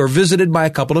who are visited by a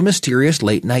couple of mysterious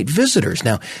late-night visitors.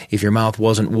 Now, if your mouth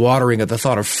wasn't watering at the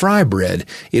thought of fry bread,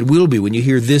 it will be when you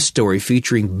hear this story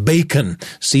featuring bacon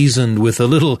seasoned with a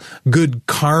little good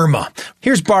karma.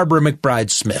 Here's Barbara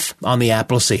McBride-Smith on The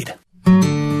Appleseed.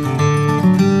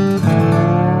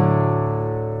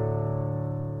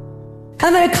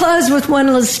 I'm going to close with one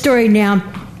little story now.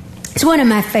 It's one of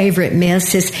my favorite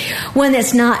myths. It's one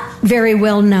that's not very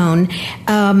well known.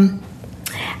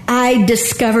 I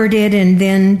discovered it and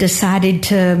then decided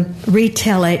to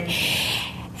retell it.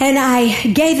 And I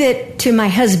gave it to my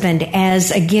husband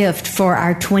as a gift for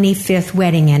our 25th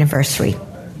wedding anniversary.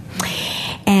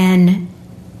 And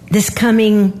this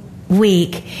coming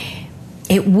week,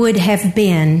 it would have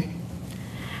been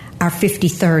our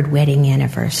 53rd wedding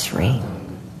anniversary,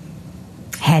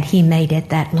 had he made it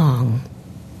that long.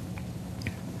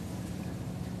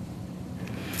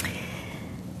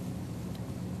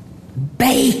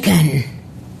 Bacon.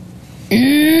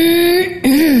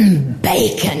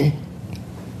 Bacon.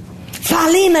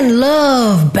 Philemon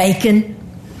loved bacon.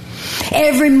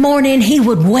 Every morning he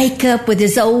would wake up with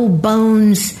his old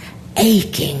bones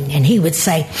aching and he would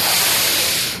say,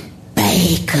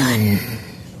 bacon.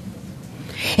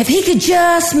 If he could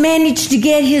just manage to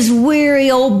get his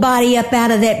weary old body up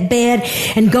out of that bed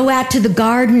and go out to the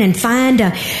garden and find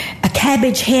a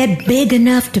cabbage head big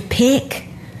enough to pick.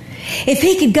 If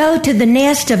he could go to the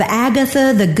nest of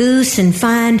Agatha, the goose, and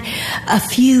find a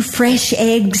few fresh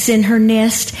eggs in her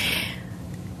nest,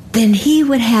 then he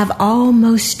would have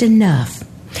almost enough.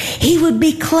 He would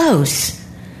be close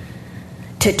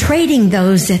to trading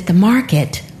those at the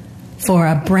market for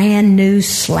a brand new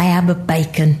slab of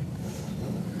bacon.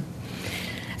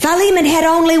 Philemon had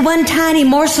only one tiny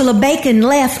morsel of bacon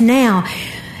left now,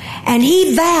 and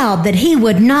he vowed that he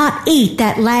would not eat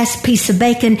that last piece of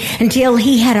bacon until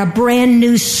he had a brand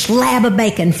new slab of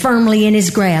bacon firmly in his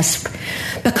grasp,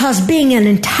 because being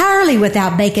entirely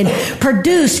without bacon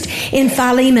produced in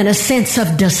Philemon a sense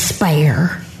of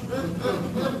despair.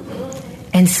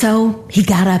 And so he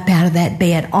got up out of that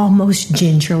bed almost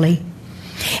gingerly,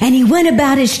 and he went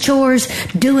about his chores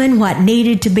doing what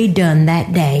needed to be done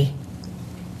that day.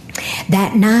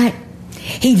 That night,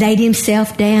 he laid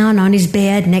himself down on his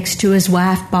bed next to his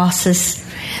wife, Baucis.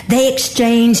 They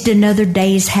exchanged another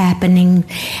day's happening,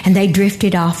 and they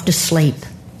drifted off to sleep.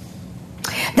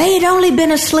 They had only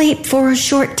been asleep for a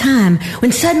short time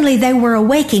when suddenly they were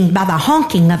awakened by the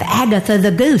honking of Agatha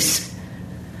the goose.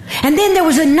 And then there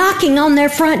was a knocking on their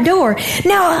front door.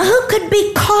 Now, who could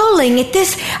be calling at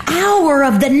this hour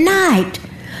of the night?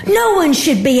 No one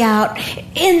should be out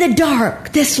in the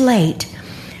dark this late.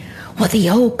 Well, the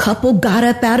old couple got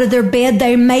up out of their bed.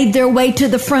 They made their way to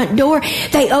the front door.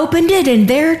 They opened it, and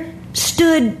there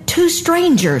stood two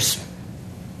strangers,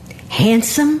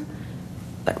 handsome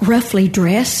but roughly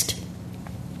dressed.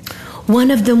 One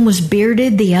of them was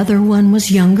bearded, the other one was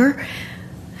younger.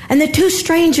 And the two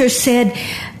strangers said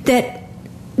that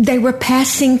they were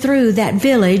passing through that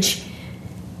village.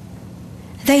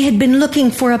 They had been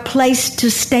looking for a place to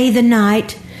stay the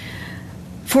night,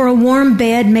 for a warm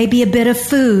bed, maybe a bit of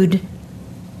food.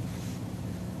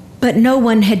 But no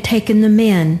one had taken them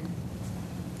in.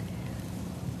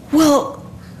 Well,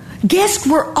 guests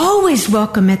were always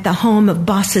welcome at the home of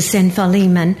Baucis and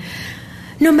Philemon,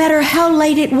 no matter how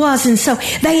late it was, and so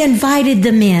they invited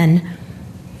them in.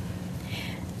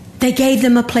 They gave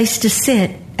them a place to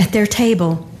sit at their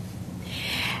table.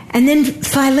 And then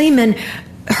Philemon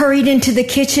hurried into the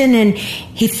kitchen, and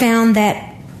he found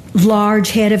that large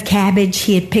head of cabbage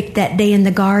he had picked that day in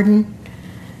the garden.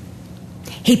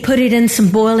 He put it in some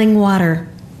boiling water.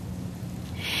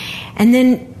 And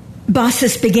then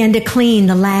Baucis began to clean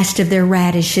the last of their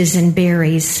radishes and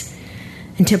berries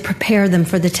and to prepare them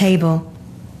for the table.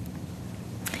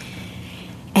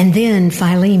 And then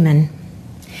Philemon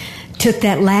took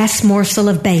that last morsel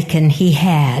of bacon he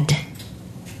had,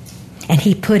 and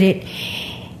he put it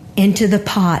into the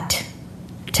pot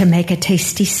to make a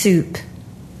tasty soup.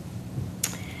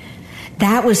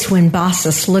 That was when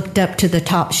Baucis looked up to the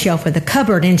top shelf of the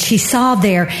cupboard, and she saw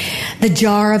there the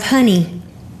jar of honey.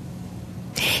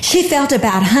 She felt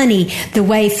about honey the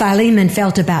way Philemon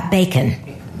felt about bacon.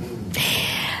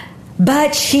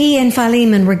 But she and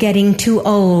Philemon were getting too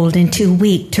old and too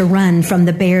weak to run from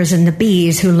the bears and the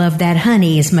bees who loved that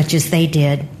honey as much as they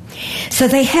did. So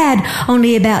they had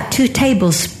only about 2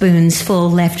 tablespoons full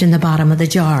left in the bottom of the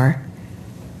jar.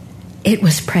 It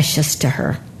was precious to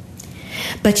her.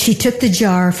 But she took the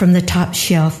jar from the top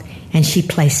shelf and she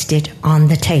placed it on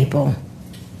the table.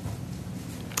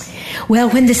 Well,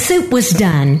 when the soup was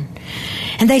done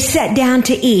and they sat down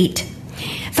to eat,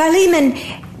 Philemon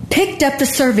picked up the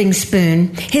serving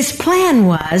spoon. His plan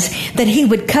was that he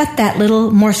would cut that little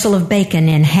morsel of bacon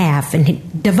in half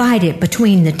and divide it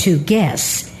between the 2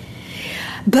 guests.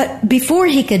 But before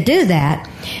he could do that,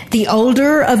 the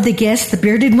older of the guests, the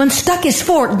bearded one, stuck his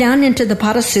fork down into the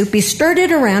pot of soup. He stirred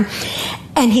it around,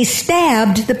 and he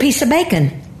stabbed the piece of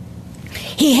bacon.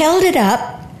 He held it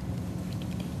up.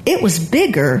 It was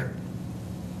bigger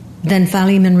than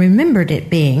Philemon remembered it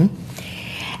being.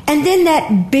 And then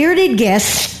that bearded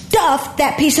guest stuffed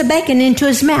that piece of bacon into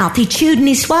his mouth. He chewed and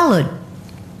he swallowed.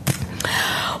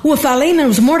 Well, Philemon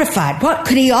was mortified. What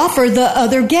could he offer the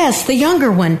other guest, the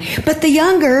younger one? But the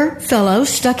younger fellow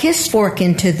stuck his fork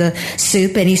into the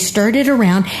soup and he stirred it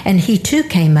around, and he too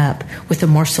came up with a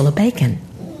morsel of bacon.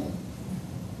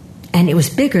 And it was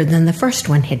bigger than the first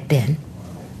one had been.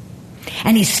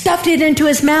 And he stuffed it into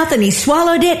his mouth and he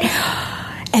swallowed it.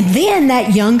 And then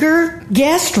that younger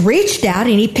guest reached out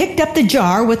and he picked up the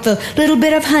jar with the little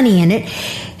bit of honey in it.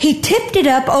 He tipped it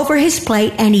up over his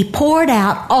plate and he poured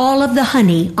out all of the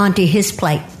honey onto his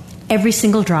plate, every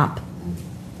single drop.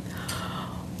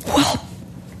 Well,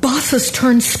 Baucis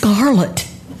turned scarlet.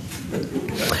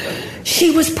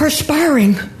 She was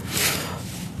perspiring.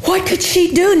 What could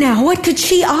she do now? What could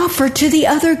she offer to the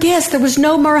other guests? There was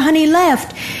no more honey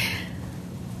left.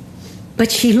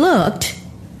 But she looked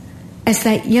as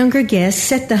that younger guest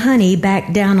set the honey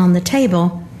back down on the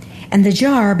table, and the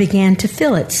jar began to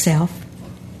fill itself.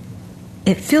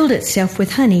 It filled itself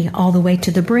with honey all the way to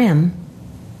the brim.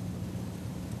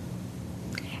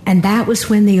 And that was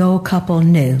when the old couple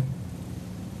knew.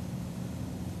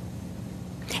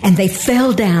 And they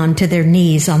fell down to their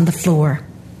knees on the floor.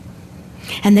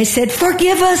 And they said,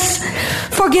 forgive us,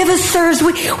 sirs.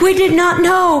 We did not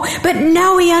know, but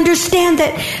now we understand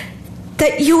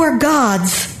that you are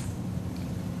gods.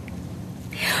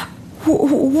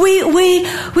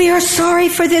 We are sorry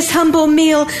for this humble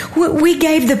meal. We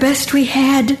gave the best we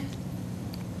had.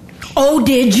 Oh,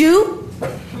 did you?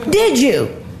 Did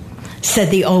you? Said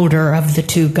the older of the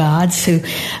two gods, who,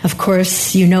 of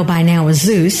course, you know by now is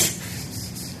Zeus.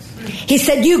 He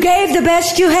said, you gave the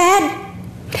best you had?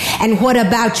 And what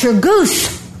about your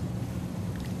goose?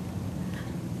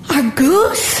 Our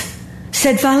goose?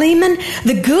 Said Philemon.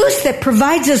 The goose that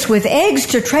provides us with eggs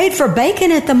to trade for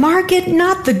bacon at the market,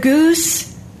 not the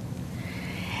goose.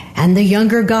 And the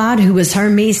younger god, who was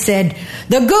Hermes, said,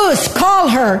 the goose, call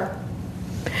her.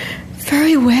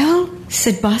 Very well,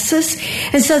 said Baucis.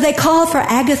 And so they called for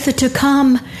Agatha to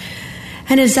come.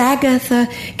 And as Agatha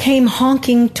came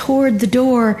honking toward the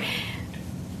door,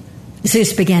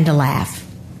 Zeus began to laugh.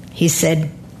 He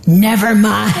said, never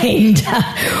mind.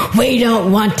 We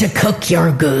don't want to cook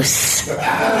your goose.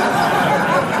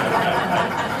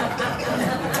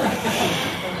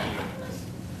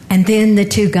 And then the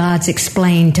two gods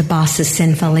explained to Baucis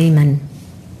and Philemon,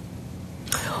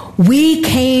 we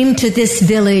came to this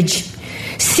village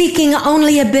seeking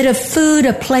only a bit of food,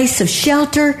 a place of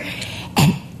shelter,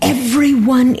 and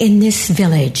everyone in this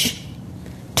village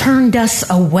turned us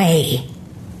away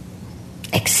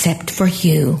except for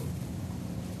you.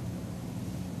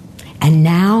 And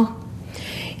now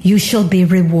you shall be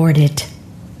rewarded.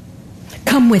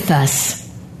 Come with us.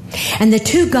 And the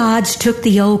two gods took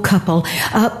the old couple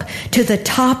up to the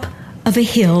top of a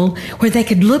hill where they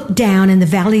could look down in the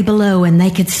valley below and they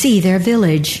could see their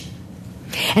village.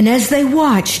 And as they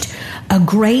watched, a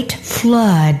great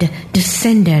flood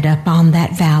descended upon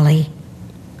that valley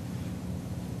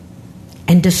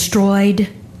and destroyed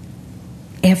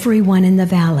everyone in the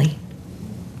valley.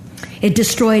 It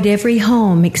destroyed every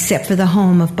home except for the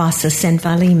home of Baucis and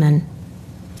Philemon.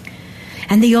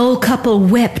 And the old couple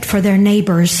wept for their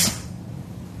neighbors.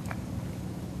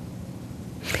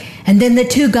 And then the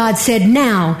two gods said,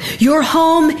 now, your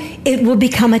home, it will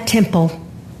become a temple.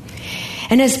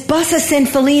 And as Baucis and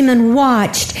Philemon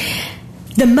watched,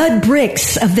 the mud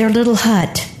bricks of their little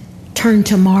hut turned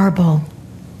to marble.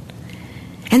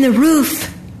 And the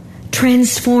roof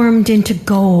transformed into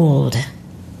gold.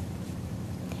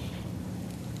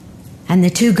 And the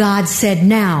two gods said,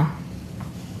 now,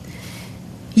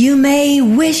 you may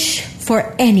wish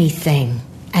for anything,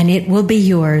 and it will be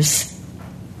yours.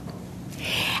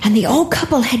 And the old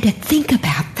couple had to think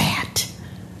about that.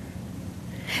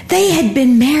 They had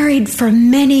been married for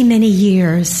many, many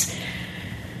years.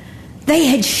 They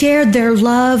had shared their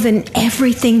love and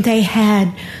everything they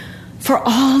had for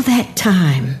all that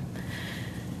time.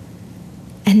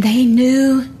 And they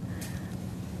knew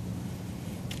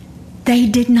they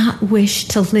did not wish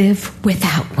to live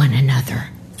without one another.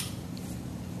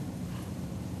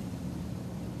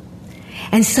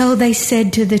 And so they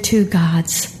said to the two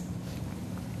gods,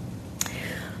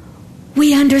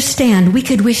 we understand we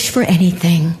could wish for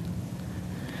anything.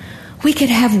 We could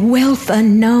have wealth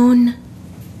unknown,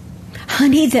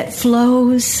 honey that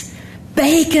flows,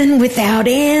 bacon without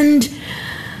end.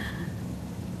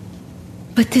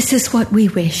 But this is what we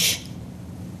wish.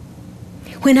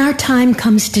 When our time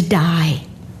comes to die,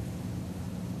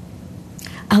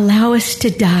 allow us to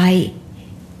die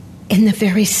in the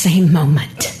very same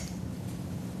moment.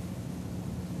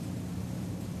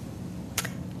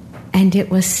 And it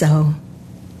was so.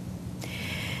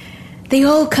 The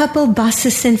old couple,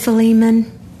 Baucis and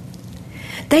Philemon,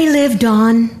 they lived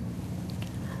on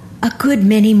a good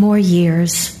many more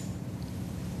years.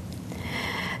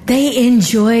 They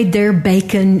enjoyed their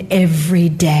bacon every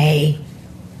day.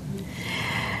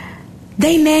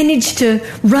 They managed to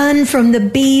run from the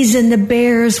bees and the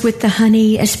bears with the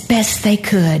honey as best they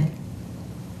could.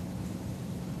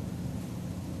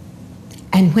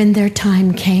 And when their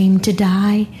time came to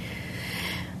die,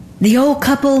 the old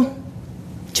couple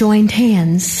joined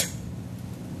hands.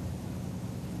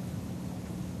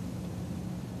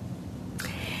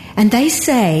 And they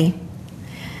say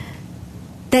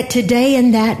that today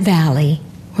in that valley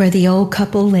where the old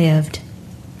couple lived,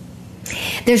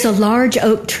 there's a large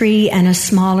oak tree and a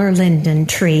smaller linden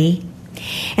tree,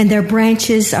 and their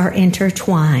branches are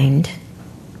intertwined,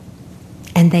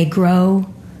 and they grow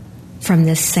from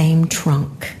the same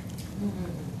trunk.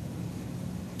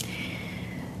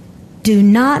 Do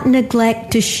not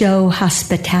neglect to show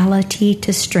hospitality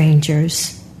to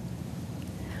strangers,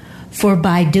 for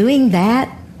by doing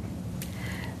that,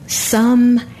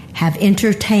 some have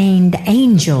entertained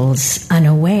angels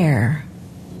unaware.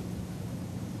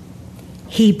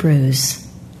 Hebrews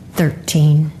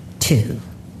 13:2. too.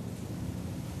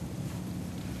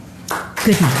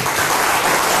 Good night.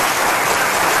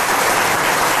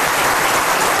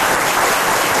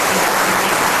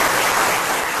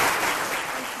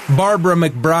 Barbara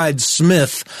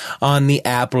McBride-Smith on the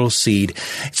Appleseed.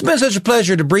 It's been such a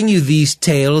pleasure to bring you these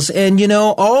tales, and you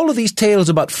know, all of these tales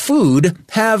about food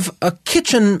have a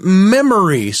kitchen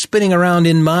memory spinning around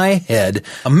in my head,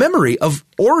 a memory of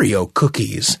Oreo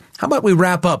cookies. How about we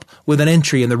wrap up with an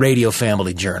entry in the Radio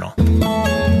Family Journal?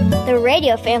 The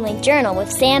Radio Family Journal with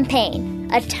Sam Payne,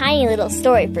 a tiny little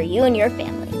story for you and your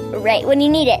family, right when you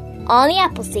need it, on the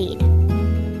Appleseed.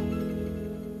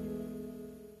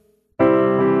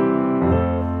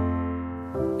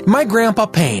 My Grandpa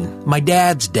Payne, my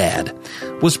dad's dad,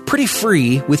 was pretty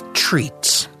free with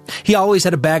treats. He always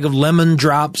had a bag of lemon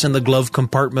drops in the glove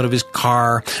compartment of his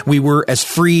car. We were as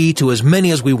free to as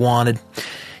many as we wanted.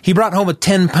 He brought home a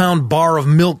 10-pound bar of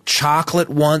milk chocolate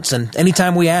once, and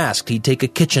anytime we asked, he'd take a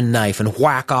kitchen knife and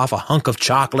whack off a hunk of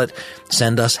chocolate,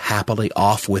 send us happily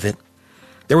off with it.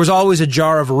 There was always a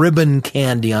jar of ribbon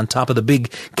candy on top of the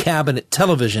big cabinet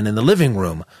television in the living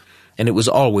room, and it was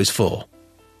always full.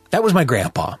 That was my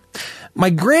grandpa. My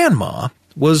grandma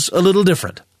was a little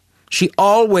different. She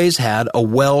always had a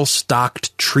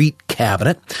well-stocked treat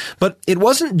cabinet, but it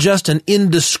wasn't just an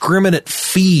indiscriminate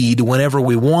feed whenever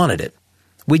we wanted it.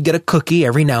 We'd get a cookie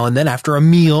every now and then after a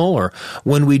meal, or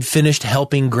when we'd finished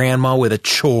helping Grandma with a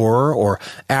chore, or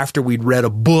after we'd read a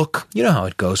book. You know how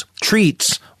it goes.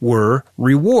 Treats were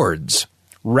rewards,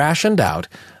 rationed out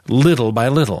little by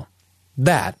little.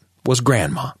 That was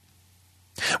Grandma.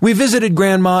 We visited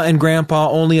Grandma and Grandpa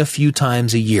only a few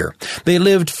times a year. They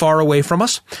lived far away from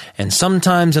us, and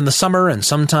sometimes in the summer and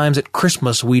sometimes at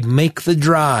Christmas we'd make the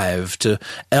drive to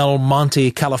El Monte,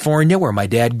 California, where my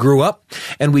dad grew up,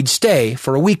 and we'd stay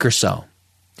for a week or so.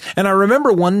 And I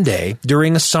remember one day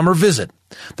during a summer visit,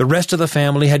 the rest of the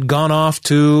family had gone off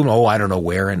to, I don't know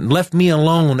where, and left me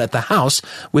alone at the house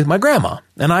with my grandma,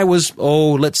 and I was,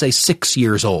 let's say 6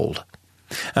 years old.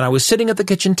 And I was sitting at the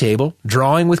kitchen table,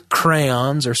 drawing with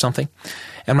crayons or something,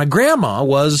 and my grandma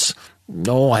was,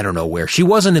 I don't know where. She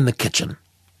wasn't in the kitchen.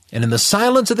 And in the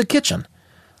silence of the kitchen,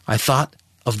 I thought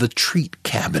of the treat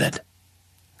cabinet.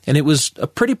 And it was a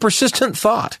pretty persistent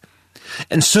thought.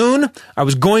 And soon, I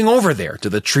was going over there to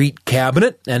the treat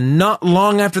cabinet, and not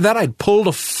long after that, I'd pulled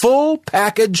a full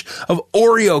package of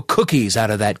Oreo cookies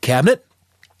out of that cabinet,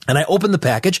 and I opened the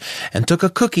package and took a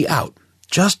cookie out.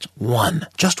 Just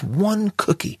one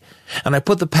cookie. And I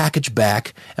put the package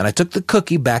back, and I took the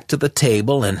cookie back to the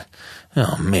table, and,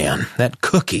 man, that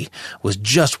cookie was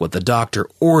just what the doctor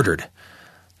ordered.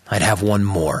 I'd have one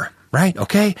more, right?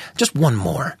 Okay? Just one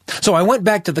more. So I went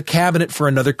back to the cabinet for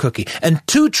another cookie, and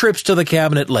 2 trips to the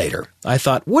cabinet later, I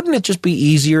thought, wouldn't it just be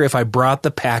easier if I brought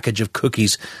the package of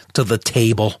cookies to the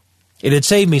table? It'd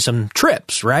save me some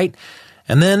trips, right?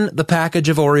 And then the package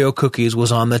of Oreo cookies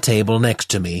was on the table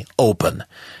next to me, open.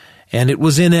 And it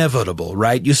was inevitable,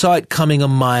 right? You saw it coming a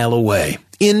mile away.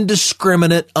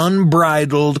 Indiscriminate,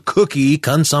 unbridled cookie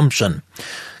consumption.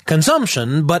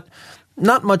 Consumption, but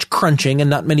not much crunching and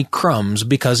not many crumbs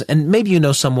because, and maybe you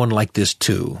know someone like this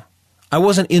too, I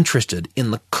wasn't interested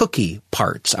in the cookie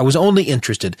parts. I was only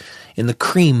interested in the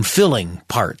cream filling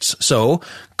parts. So,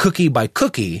 cookie by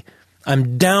cookie,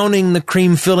 I'm downing the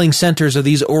cream filling centers of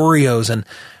these Oreos, and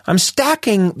I'm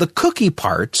stacking the cookie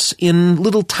parts in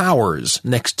little towers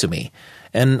next to me.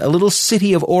 And a little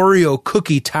city of Oreo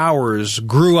cookie towers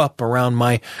grew up around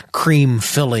my cream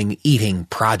filling eating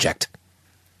project.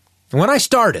 And when I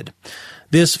started,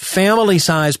 this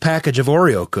family-size package of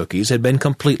Oreo cookies had been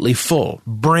completely full,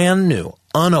 brand new,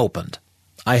 unopened.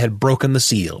 I had broken the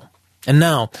seal. And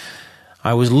now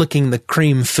I was licking the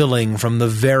cream filling from the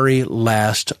very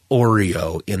last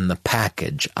Oreo in the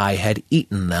package. I had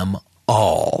eaten them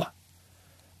all.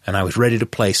 And I was ready to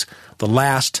place the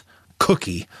last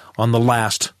cookie on the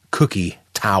last cookie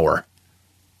tower.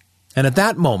 And at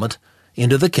that moment,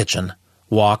 into the kitchen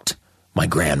walked my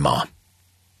grandma.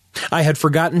 I had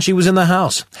forgotten she was in the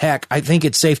house. Heck, I think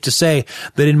it's safe to say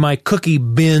that in my cookie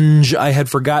binge, I had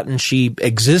forgotten she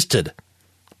existed.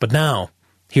 But now,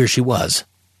 here she was.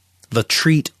 The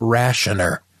treat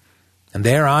rationer. And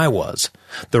there I was,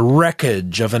 the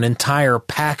wreckage of an entire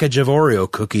package of Oreo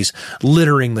cookies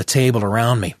littering the table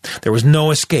around me. There was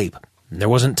no escape. There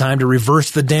wasn't time to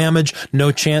reverse the damage,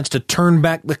 no chance to turn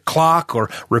back the clock or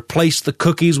replace the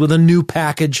cookies with a new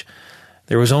package.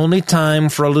 There was only time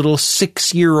for a little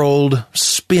 6-year-old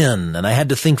spin, and I had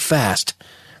to think fast.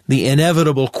 The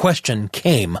inevitable question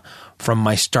came from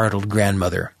my startled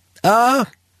grandmother.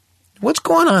 What's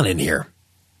going on in here?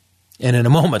 And in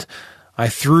a moment, I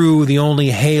threw the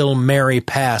only Hail Mary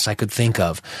pass I could think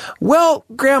of. Well,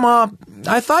 Grandma,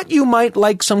 I thought you might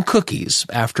like some cookies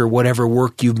after whatever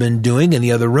work you've been doing in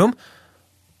the other room.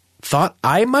 Thought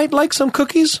I might like some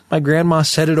cookies? My grandma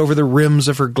said it over the rims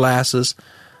of her glasses.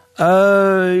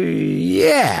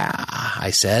 Yeah, I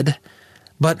said.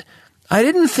 But I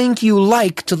didn't think you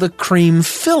liked the cream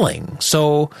filling,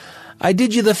 so I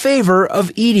did you the favor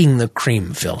of eating the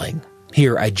cream filling.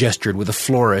 Here I gestured with a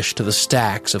flourish to the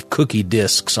stacks of cookie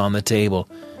discs on the table.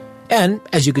 And,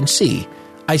 as you can see,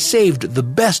 I saved the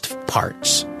best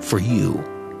parts for you.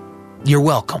 You're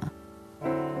welcome.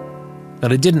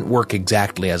 But it didn't work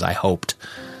exactly as I hoped.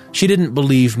 She didn't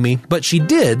believe me, but she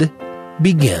did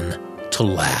begin to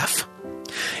laugh.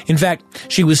 In fact,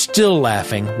 she was still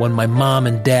laughing when my mom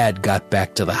and dad got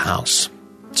back to the house.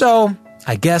 So,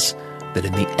 I guess that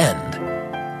in the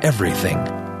end, everything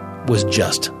was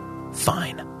just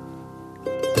fine.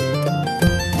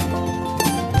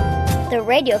 The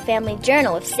Radio Family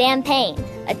Journal with Sam Payne.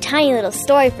 A tiny little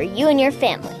story for you and your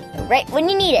family. Right when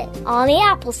you need it. On the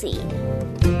Appleseed.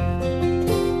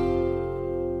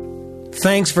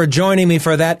 Thanks for joining me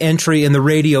for that entry in the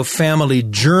Radio Family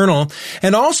Journal.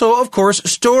 And also, of course,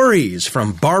 stories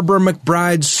from Barbara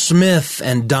McBride-Smith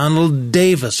and Donald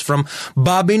Davis, from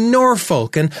Bobby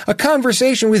Norfolk, and a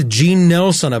conversation with Gene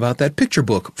Nelson about that picture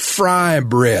book, Fry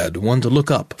Bread, one to look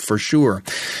up for sure.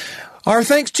 Our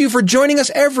thanks to you for joining us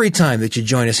every time that you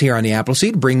join us here on the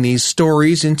Appleseed. Bring these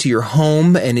stories into your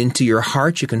home and into your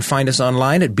heart. You can find us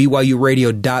online at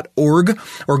byuradio.org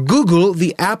or Google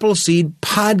the Appleseed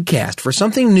Podcast for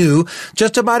something new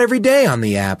just about every day on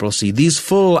the Appleseed. These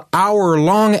full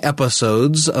hour-long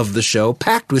episodes of the show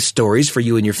packed with stories for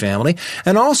you and your family,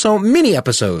 and also mini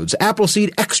episodes,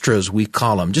 Appleseed Extras we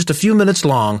call them, just a few minutes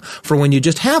long for when you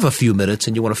just have a few minutes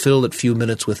and you want to fill that few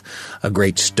minutes with a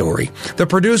great story. The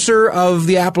producer of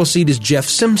the Appleseed is Jeff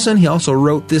Simpson. He also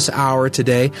wrote this hour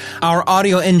today. Our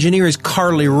audio engineer is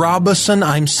Carly Robison.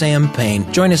 I'm Sam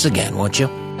Payne. Join us again, won't you?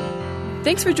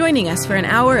 Thanks for joining us for an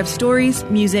hour of stories,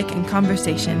 music, and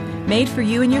conversation made for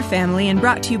you and your family and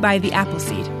brought to you by the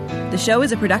Appleseed. The show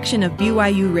is a production of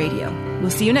BYU Radio.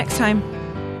 We'll see you next time.